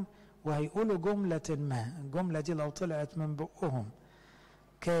ايديهم وهيقولوا جملة ما، الجملة دي لو طلعت من بقهم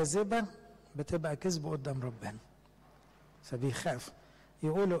كاذبة بتبقى كذب قدام ربنا، فبيخافوا.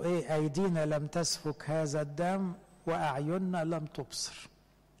 يقولوا ايه؟ ايدينا لم تسفك هذا الدم واعيننا لم تبصر.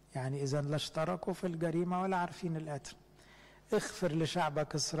 يعني اذا لا اشتركوا في الجريمة ولا عارفين القتل. اغفر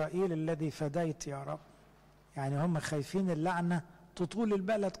لشعبك إسرائيل الذي فديت يا رب. يعني هم خايفين اللعنة تطول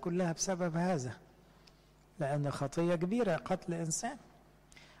البلد كلها بسبب هذا، لأن خطية كبيرة قتل إنسان.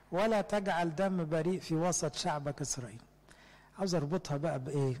 ولا تجعل دم بريء في وسط شعبك إسرائيل. عاوز أربطها بقى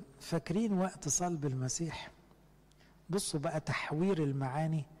بإيه؟ فاكرين وقت صلب المسيح؟ بصوا بقى تحوير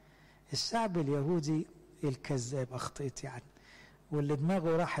المعاني. الشعب اليهودي الكذاب أخطيت يعني، واللي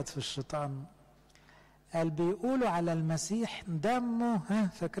دماغه راحت في الشيطان، قال بيقولوا على المسيح دمه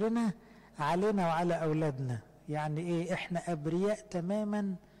فاكرنا علينا وعلى أولادنا. يعني إيه؟ إحنا أبرياء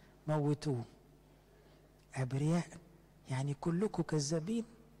تماما، موتوه. أبرياء يعني كلكم كذابين.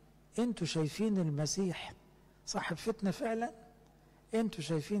 أنتوا شايفين المسيح صاحب فتنة فعلا؟ أنتوا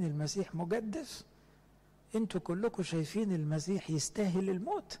شايفين المسيح مجدف؟ أنتوا كلكم شايفين المسيح يستاهل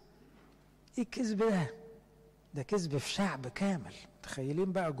الموت؟ إيه الكذب ده؟ ده كذب في شعب كامل.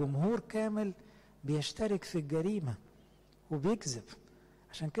 تخيلين بقى جمهور كامل بيشترك في الجريمة وبيكذب.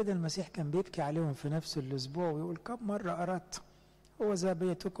 عشان كده المسيح كان بيبكي عليهم في نفس الأسبوع ويقول كم مرة أردت هو ذا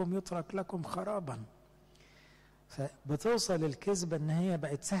بيتكم يترك لكم خرابا. فبتوصل الكذبة ان هي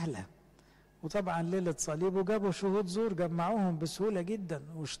بقت سهلة. وطبعا ليلة صليبه جابوا شهود زور، جمعوهم بسهولة جدا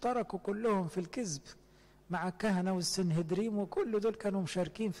واشتركوا كلهم في الكذب مع الكهنة والسنهدريم، وكل دول كانوا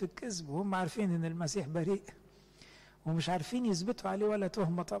مشاركين في الكذب وهم عارفين ان المسيح بريء ومش عارفين يثبتوا عليه ولا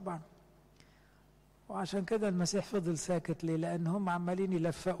تهمة طبعا. وعشان كده المسيح فضل ساكت. ليه؟ لأن هم عمالين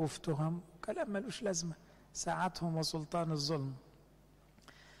يلفقوا في تهم وكلام ملوش لازمة، ساعتهم وسلطان الظلم.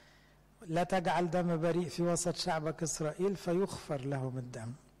 لا تجعل دم بريء في وسط شعبك إسرائيل فيغفر لهم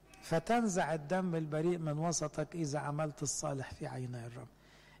الدم، فتنزع الدم البريء من وسطك إذا عملت الصالح في عيني الرب.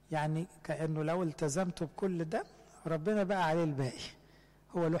 يعني كأنه لو التزمت بكل ده ربنا بقى عليه الباقي،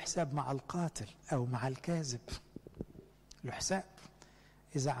 هو له حساب مع القاتل أو مع الكاذب، له حساب.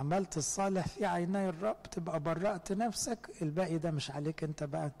 إذا عملت الصالح في عيني الرب تبقى برأت نفسك، الباقي ده مش عليك أنت،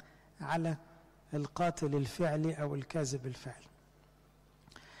 بقى على القاتل الفعلي أو الكاذب الفعلي.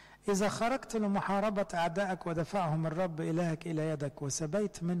 إذا خرجت لمحاربة أعدائك ودفعهم الرب إلهك إلى يدك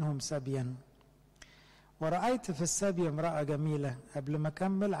وسبيت منهم سبيا، ورأيت في السبي امرأة جميلة. قبل ما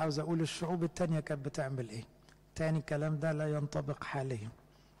أكمل عاوز أقول الشعوب التانية كانت بتعمل إيه. تاني الكلام ده لا ينطبق حاليا،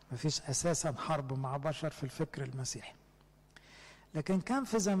 مفيش أساسا حرب مع بشر في الفكر المسيحي، لكن كان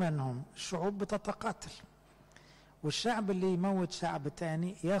في زمانهم الشعوب بتتقاتل، والشعب اللي يموت شعب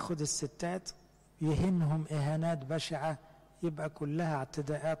تاني ياخد الستات يهنهم إهانات بشعة، يبقى كلها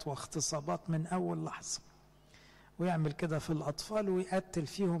اعتداءات واغتصابات من أول لحظة، ويعمل كده في الأطفال ويقتل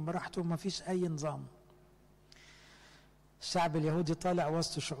فيهم براحته، ومفيش أي نظام. الشعب اليهودي طالع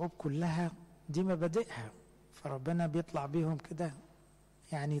وسط شعوب كلها دي مبادئها، فربنا بيطلع بيهم كده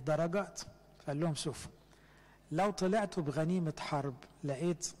يعني درجات. فقال لهم شوفوا، لو طلعتوا بغنيمة حرب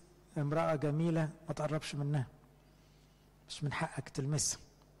لقيت امرأة جميلة ما تقربش منها، مش من حقك تلمسها،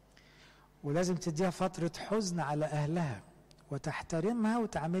 ولازم تديها فترة حزن على أهلها وتحترمها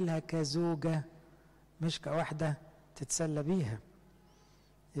وتعملها كزوجة مش كواحدة تتسلى بيها.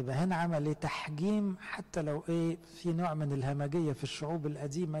 يبقى هنا عمل ايه؟ تحجيم، حتى لو ايه في نوع من الهمجية في الشعوب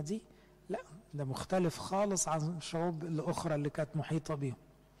القديمة دي، لا ده مختلف خالص عن الشعوب الأخرى اللي كانت محيطة بيهم.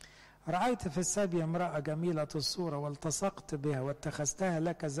 رأيت في السبي امرأة جميلة الصورة والتصقت بها واتخذتها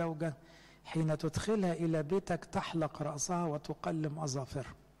لك زوجة، حين تدخلها إلى بيتك تحلق رأسها وتقلم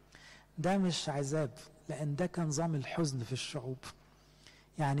أظافرها. ده مش عذاب، لأن ده كان نظام الحزن في الشعوب،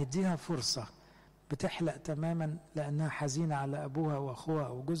 يعني اديها فرصة بتحلق تماما لأنها حزينة على أبوها وأخوها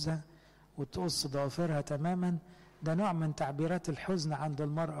أو جوزها، وتقص ضوافرها تماما. ده نوع من تعبيرات الحزن عند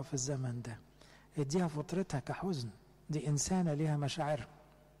المرأة في الزمن ده، اديها فترتها كحزن، دي إنسانة ليها مشاعر.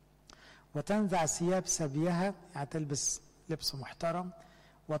 وتنزع ثياب سبيها، يعني تلبس لبس محترم،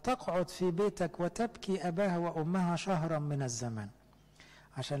 وتقعد في بيتك وتبكي أباها وأمها شهرا من الزمن.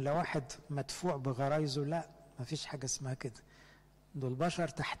 عشان لو واحد مدفوع بغرايزه، لا مفيش حاجة اسمها كده، دول بشر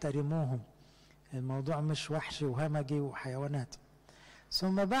تحترموهم، الموضوع مش وحشي وهمجي وحيوانات.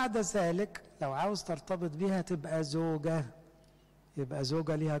 ثم بعد ذلك لو عاوز ترتبط بيها تبقى زوجة، يبقى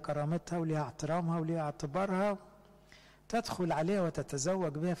زوجة ليها كرامتها وليها احترامها وليها اعتبارها، تدخل عليها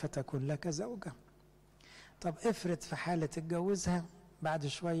وتتزوج بها فتكون لك زوجة. طب افرض في حالة تتجوزها بعد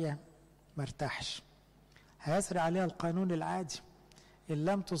شوية مرتاحش، هيسري عليها القانون العادي، إن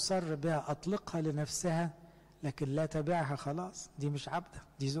لم تصر بها أطلقها لنفسها، لكن لا تبيعها، خلاص دي مش عبدة،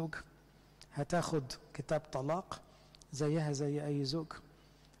 دي زوجة، هتاخد كتاب طلاق زيها زي أي زوج،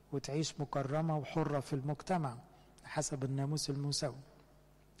 وتعيش مكرمة وحرة في المجتمع حسب الناموس المساوي.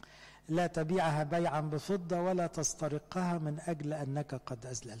 لا تبيعها بيعا بفضة ولا تسترقها من أجل أنك قد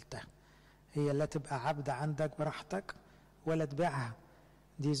أذللتها، هي لا تبقى عبدة عندك براحتك ولا تبيعها،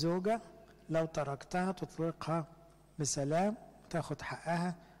 دي زوجة لو تركتها تطلقها بسلام، تاخد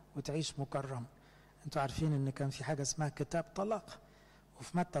حقها وتعيش مكرمة. انتوا عارفين ان كان في حاجة اسمها كتاب طلاق،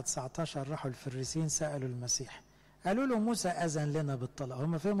 وفي متى 19 راحوا الفريسين سألوا المسيح، قالوا له موسى أذن لنا بالطلاق،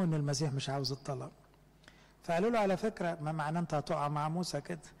 هم فهموا ان المسيح مش عاوز الطلاق، فقالوا له على فكرة ما معنى انت هتقع مع موسى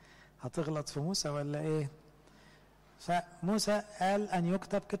كده، هتغلط في موسى ولا ايه؟ فموسى قال ان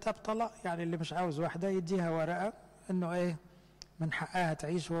يكتب كتاب طلاق، يعني اللي مش عاوز واحدة يديها ورقة انه ايه من حقها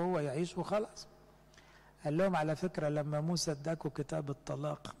تعيش وهو يعيش وخلاص. قال لهم على فكرة لما موسى اداكوا كتاب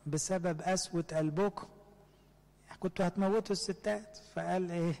الطلاق بسبب قسوة قلبكم كنتوا هتموتوا الستات،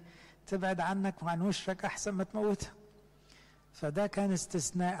 فقال ايه تبعد عنك وعن وشك احسن ما تموتها. فده كان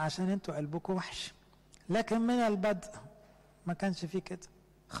استثناء عشان انتوا قلبكم وحش، لكن من البدء ما كانش فيه كده،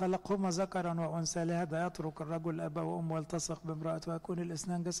 خلقهما ذكرا وانثى، لهذا يترك الرجل اباه وامه والتصق بامراته ويكون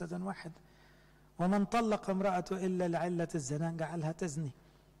الاثنان جسدا واحد، ومن طلق امراته الا لعله الزنا جعلها تزني،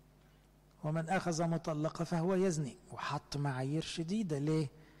 ومن أخذ مطلقة فهو يزني. وحط معايير شديدة، ليه؟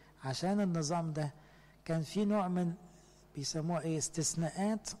 عشان النظام ده كان في نوع من بيسموها ايه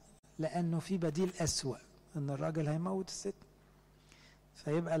استثناءات، لأنه في بديل أسوأ أن الراجل هيموت الست،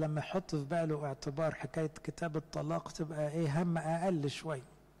 فيبقى لما يحط في باله اعتبار حكاية كتاب الطلاق تبقى ايه هم أقل شوي.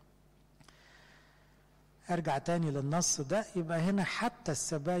 أرجع تاني للنص ده، يبقى هنا حتى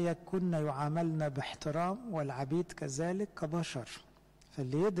السبايا كنا يعاملنا باحترام والعبيد كذلك كبشر.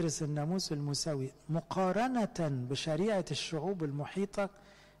 فاللي يدرس الناموس المساوي مقارنة بشريعة الشعوب المحيطة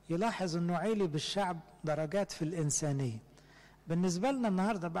يلاحظ أنه عالي بالشعب درجات في الإنسانية، بالنسبة لنا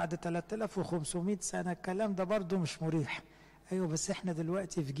النهاردة بعد 3500 سنة الكلام ده برضو مش مريح. أيوة، بس احنا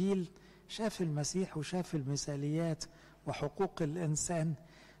دلوقتي في جيل شاف المسيح وشاف المثاليات وحقوق الإنسان،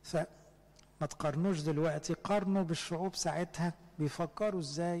 فما تقارنوش دلوقتي، قارنوا بالشعوب ساعتها بيفكروا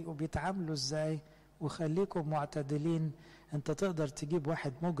ازاي وبيتعاملوا ازاي، وخليكم معتدلين. انت تقدر تجيب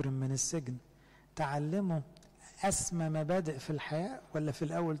واحد مجرم من السجن تعلمه أسمى مبادئ في الحياة، ولا في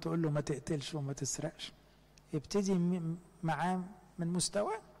الأول تقول له ما تقتلش وما تسرقش؟ ابتدي معاه من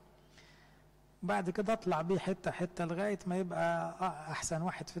مستوى، بعد كده اطلع بيه حتة حتة لغاية ما يبقى أحسن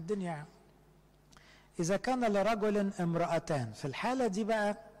واحد في الدنيا. إذا كان لرجل امرأتان، في الحالة دي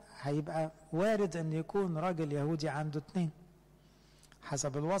بقى هيبقى وارد أن يكون راجل يهودي عنده 2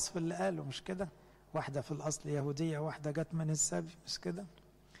 حسب الوصف اللي قاله، مش كده؟ واحدة في الأصل يهودية، واحدة جت من السبي، مش كده؟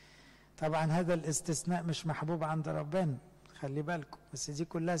 طبعا هذا الاستثناء مش محبوب عند ربنا، خلي بالكم، بس دي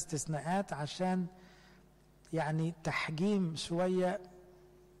كلها استثناءات عشان يعني تحجيم شوية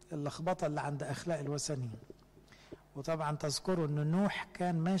اللخبطة اللي عند أخلاق الوثنيين. وطبعا تذكروا أن نوح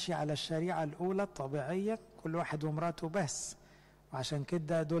كان ماشي على الشريعة الأولى الطبيعية، كل واحد ومراته بس، وعشان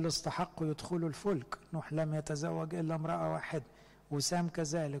كده دول استحقوا يدخلوا الفلك. نوح لم يتزوج إلا امرأة واحدة، وسام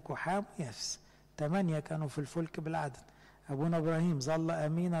كذلك، وحام يفس، 8 كانوا في الفلك بالعدد. ابونا ابراهيم ظل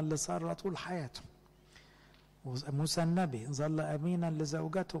امينا لسارة طول حياته، وموسى النبي ظل امينا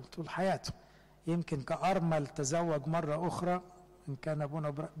لزوجته طول حياته. يمكن كأرمل تزوج مرة اخرى ان كان ابونا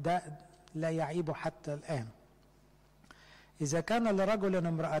ابراهيم، ده لا يعيب حتى الان. اذا كان لرجل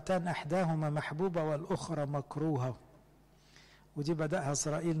امرأتان احداهما محبوبة والاخرى مكروهة، ودي بدأها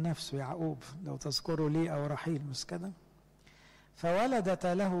اسرائيل نفسه يعقوب لو تذكروا لي او رحيل، مش كده؟ فولدت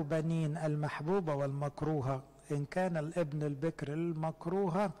له بنين المحبوبة والمكروهة، إن كان الابن البكر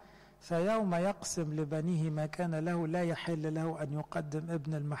المكروهة فيوم يقسم لبنيه ما كان له لا يحل له أن يقدم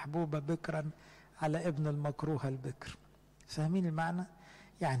ابن المحبوبة بكرا على ابن المكروهة البكر. فاهمين المعنى؟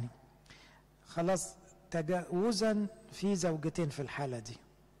 يعني خلاص تجاوزا في زوجتين في الحالة دي.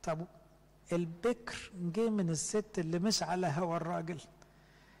 طب البكر جه من الست اللي مش على هوى الراجل،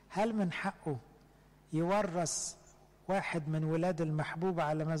 هل من حقه يورث واحد من ولاد المحبوبة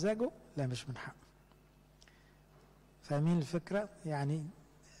على مزاجه؟ لا، مش من حقه. فاهمين الفكرة؟ يعني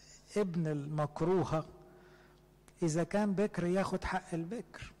ابن المكروهة إذا كان بكر ياخد حق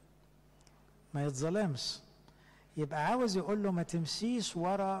البكر، ما يتظلمش. يبقى عاوز يقول له ما تمشيش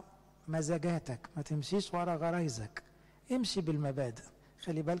ورا مزاجاتك، ما تمشيش ورا غرايزك، امشي بالمبادئ.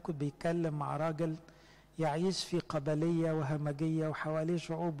 خلي بالكم بيتكلم مع راجل يعيش في قبلية وهمجية وحواليه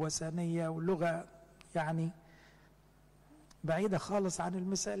شعوب وثنية ولغة يعني بعيدة خالص عن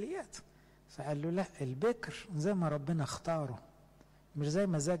المثاليات. فقال له لا، البكر زي ما ربنا اختاره، مش زي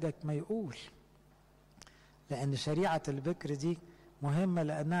مزاجك ما يقول. لأن شريعة البكر دي مهمة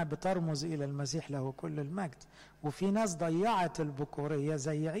لأنها بترمز إلى المسيح له كل المجد. وفي ناس ضيعت البكورية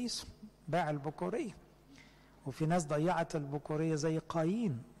زي عيسو، باع البكورية. وفي ناس ضيعت البكورية زي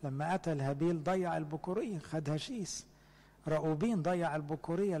قايين لما قتل هابيل ضيع البكورية خدها شيس. رأوبين ضيع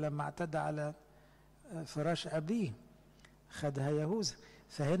البكورية لما اعتدى على فراش أبيه خدها يهوذا.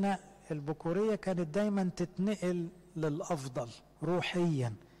 فهنا البكورية كانت دايما تتنقل للأفضل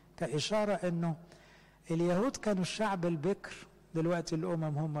روحيا، كإشارة أنه اليهود كانوا الشعب البكر، دلوقتي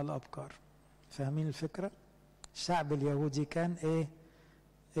الأمم هم الأبكار. فاهمين الفكرة؟ الشعب اليهودي كان إيه؟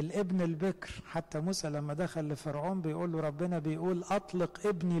 الابن البكر. حتى موسى لما دخل لفرعون بيقول له ربنا بيقول أطلق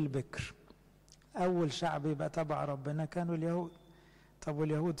ابني البكر. أول شعب يبقى تبع ربنا كانوا اليهود. طب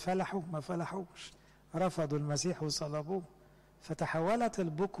واليهود فلحوا؟ ما فلحوش، رفضوا المسيح وصلبوه. فتحولت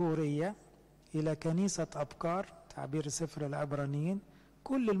البكورية إلى كنيسة أبكار، تعبير سفر العبرانيين.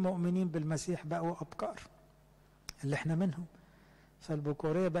 كل المؤمنين بالمسيح بقوا أبكار اللي احنا منهم.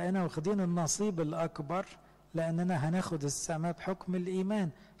 فالبكورية بقينا واخدين النصيب الأكبر، لأننا هناخد السماء بحكم الإيمان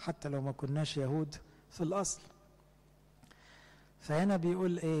حتى لو ما كناش يهود في الأصل. فهنا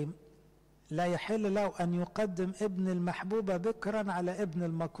بيقول إيه؟ لا يحل له أن يقدم ابن المحبوبة بكرا على ابن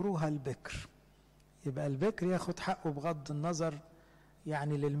المكروه البكر. يبقى البكر ياخد حقه بغض النظر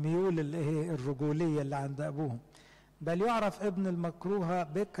يعني للميول اللي هي الرجولية اللي عند أبوه، بل يعرف ابن المكروه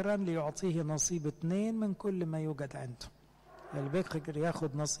بكرا ليعطيه نصيب 2 من كل ما يوجد عنده. البكر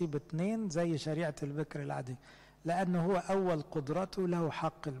ياخد نصيب 2 زي شريعة البكر العادي، لأنه هو أول قدرته له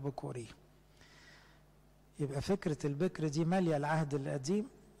حق البكورية. يبقى فكرة البكر دي مالية العهد القديم،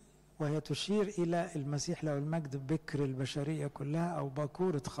 وهي تشير إلى المسيح له المجد بكر البشرية كلها أو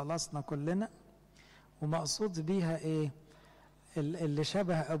باكورة خلاصنا كلنا. ومقصود بيها إيه؟ اللي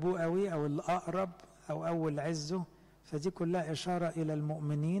شبه أبوه قوي أو الأقرب أو أول عزه. فدي كلها إشارة إلى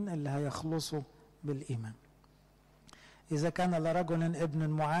المؤمنين اللي هيخلصوا بالإيمان. إذا كان لرجل ابن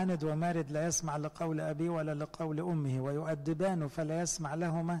معاند ومارد لا يسمع لقول أبيه ولا لقول أمه ويؤدبان فلا يسمع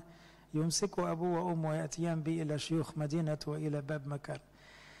لهما، يمسك أبوه وأمه ويأتيان به إلى شيوخ مدينة وإلى باب مكان.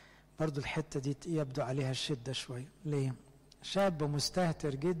 برضو الحتة دي يبدو عليها الشدة شوي. ليه؟ شاب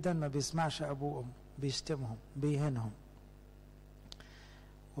مستهتر جدا ما بيسمعش أبوه وأمه، بيشتمهم بيهنهم،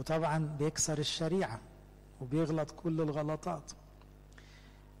 وطبعا بيكسر الشريعة وبيغلط كل الغلطات.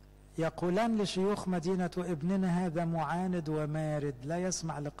 يقولان لشيوخ مدينة ابننا هذا معاند ومارد لا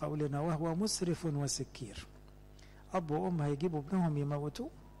يسمع لقولنا وهو مسرف وسكير. أب وأم هيجيبوا ابنهم يموتوه؟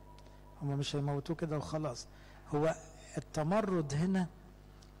 هم مش هيموتوه كده وخلاص. هو التمرد هنا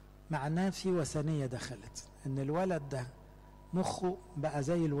معناه في وثنية دخلت، ان الولد ده مخه بقى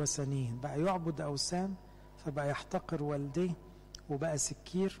زي الوثنيين، بقى يعبد أوثان، فبقى يحتقر والديه، وبقى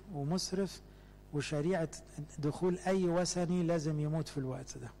سكير ومسرف، وشريعة دخول أي وثني لازم يموت في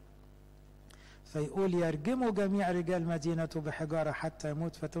الوقت ده. فيقول يرجموا جميع رجال مدينة بحجارة حتى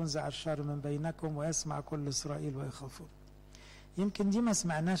يموت فتنزع الشر من بينكم ويسمع كل إسرائيل ويخافون. يمكن دي ما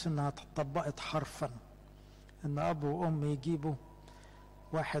سمعناش انها طبقت حرفا، ان اب وام يجيبوا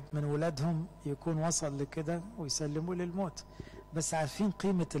واحد من ولادهم يكون وصل لكده ويسلموه للموت، بس عارفين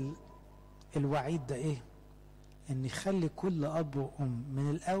قيمة الوعيد ده ايه؟ ان يخلي كل اب وام من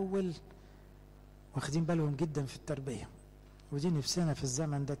الاول واخدين بالهم جدا في التربية. ودي نفسنا في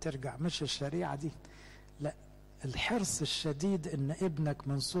الزمن ده ترجع، مش الشريعة دي، لا، الحرص الشديد ان ابنك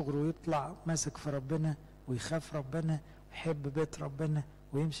من صغره يطلع ماسك في ربنا ويخاف ربنا ويحب بيت ربنا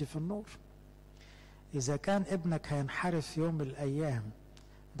ويمشي في النور. اذا كان ابنك هينحرف في يوم من الايام،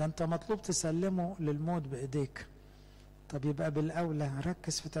 ده انت مطلوب تسلمه للموت بايديك. طب يبقى بالاولى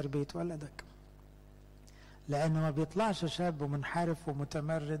ركز في تربية ولدك، لانه ما بيطلعش شاب منحرف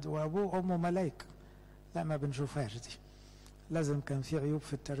ومتمرد وابوه وامه ملايكة، لا، ما بنشوفهاش دي. لازم كان في عيوب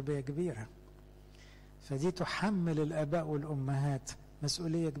في التربية كبيرة، فدي تحمل الآباء والأمهات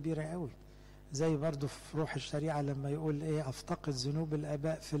مسؤولية كبيرة قوي. زي برضو في روح الشريعة لما يقول ايه افتقد ذنوب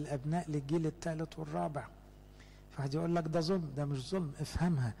الآباء في الأبناء للجيل الثالث والرابع. فحد يقول لك ده ظلم، ده مش ظلم،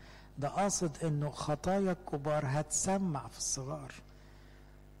 افهمها، ده قاصد انه خطايا الكبار هتسمع في الصغار،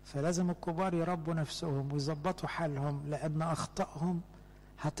 فلازم الكبار يربوا نفسهم ويظبطوا حالهم، لأن أخطائهم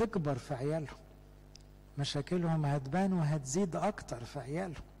هتكبر في عيالهم، مشاكلهم هتبان وهتزيد أكتر في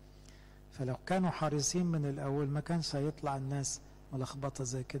عيالهم. فلو كانوا حريصين من الأول ما كانش هيطلع الناس ملخبطة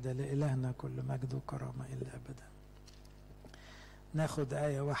زي كده. لإلهنا كل مجد وكرامة إلا أبدا. ناخد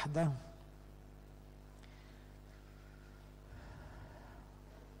آية واحدة.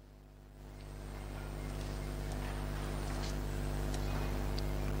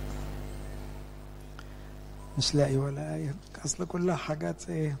 مش لاقي ولا آية، أصل كلها حاجات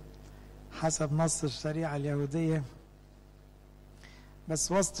إيه حسب نص الشريعة اليهودية،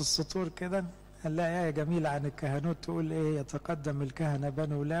 بس وسط السطور كده هنلاقي آية جميلة عن الكهنوت تقول إيه: يتقدم الكهنة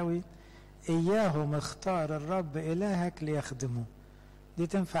بنو لاوي إياهم اختار الرب إلهك ليخدموه. دي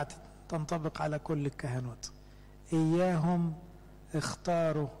تنفع تنطبق على كل الكهنوت. إياهم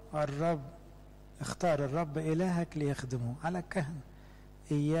اختار الرب إلهك ليخدموه على الكهنة.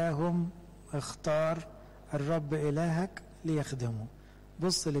 إياهم اختار الرب إلهك ليخدموه.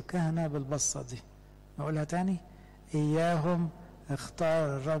 بص للكهنة بالبصة دي. نقولها تاني: إياهم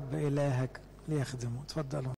اختار الرب إلهك ليخدموه. تفضلوا.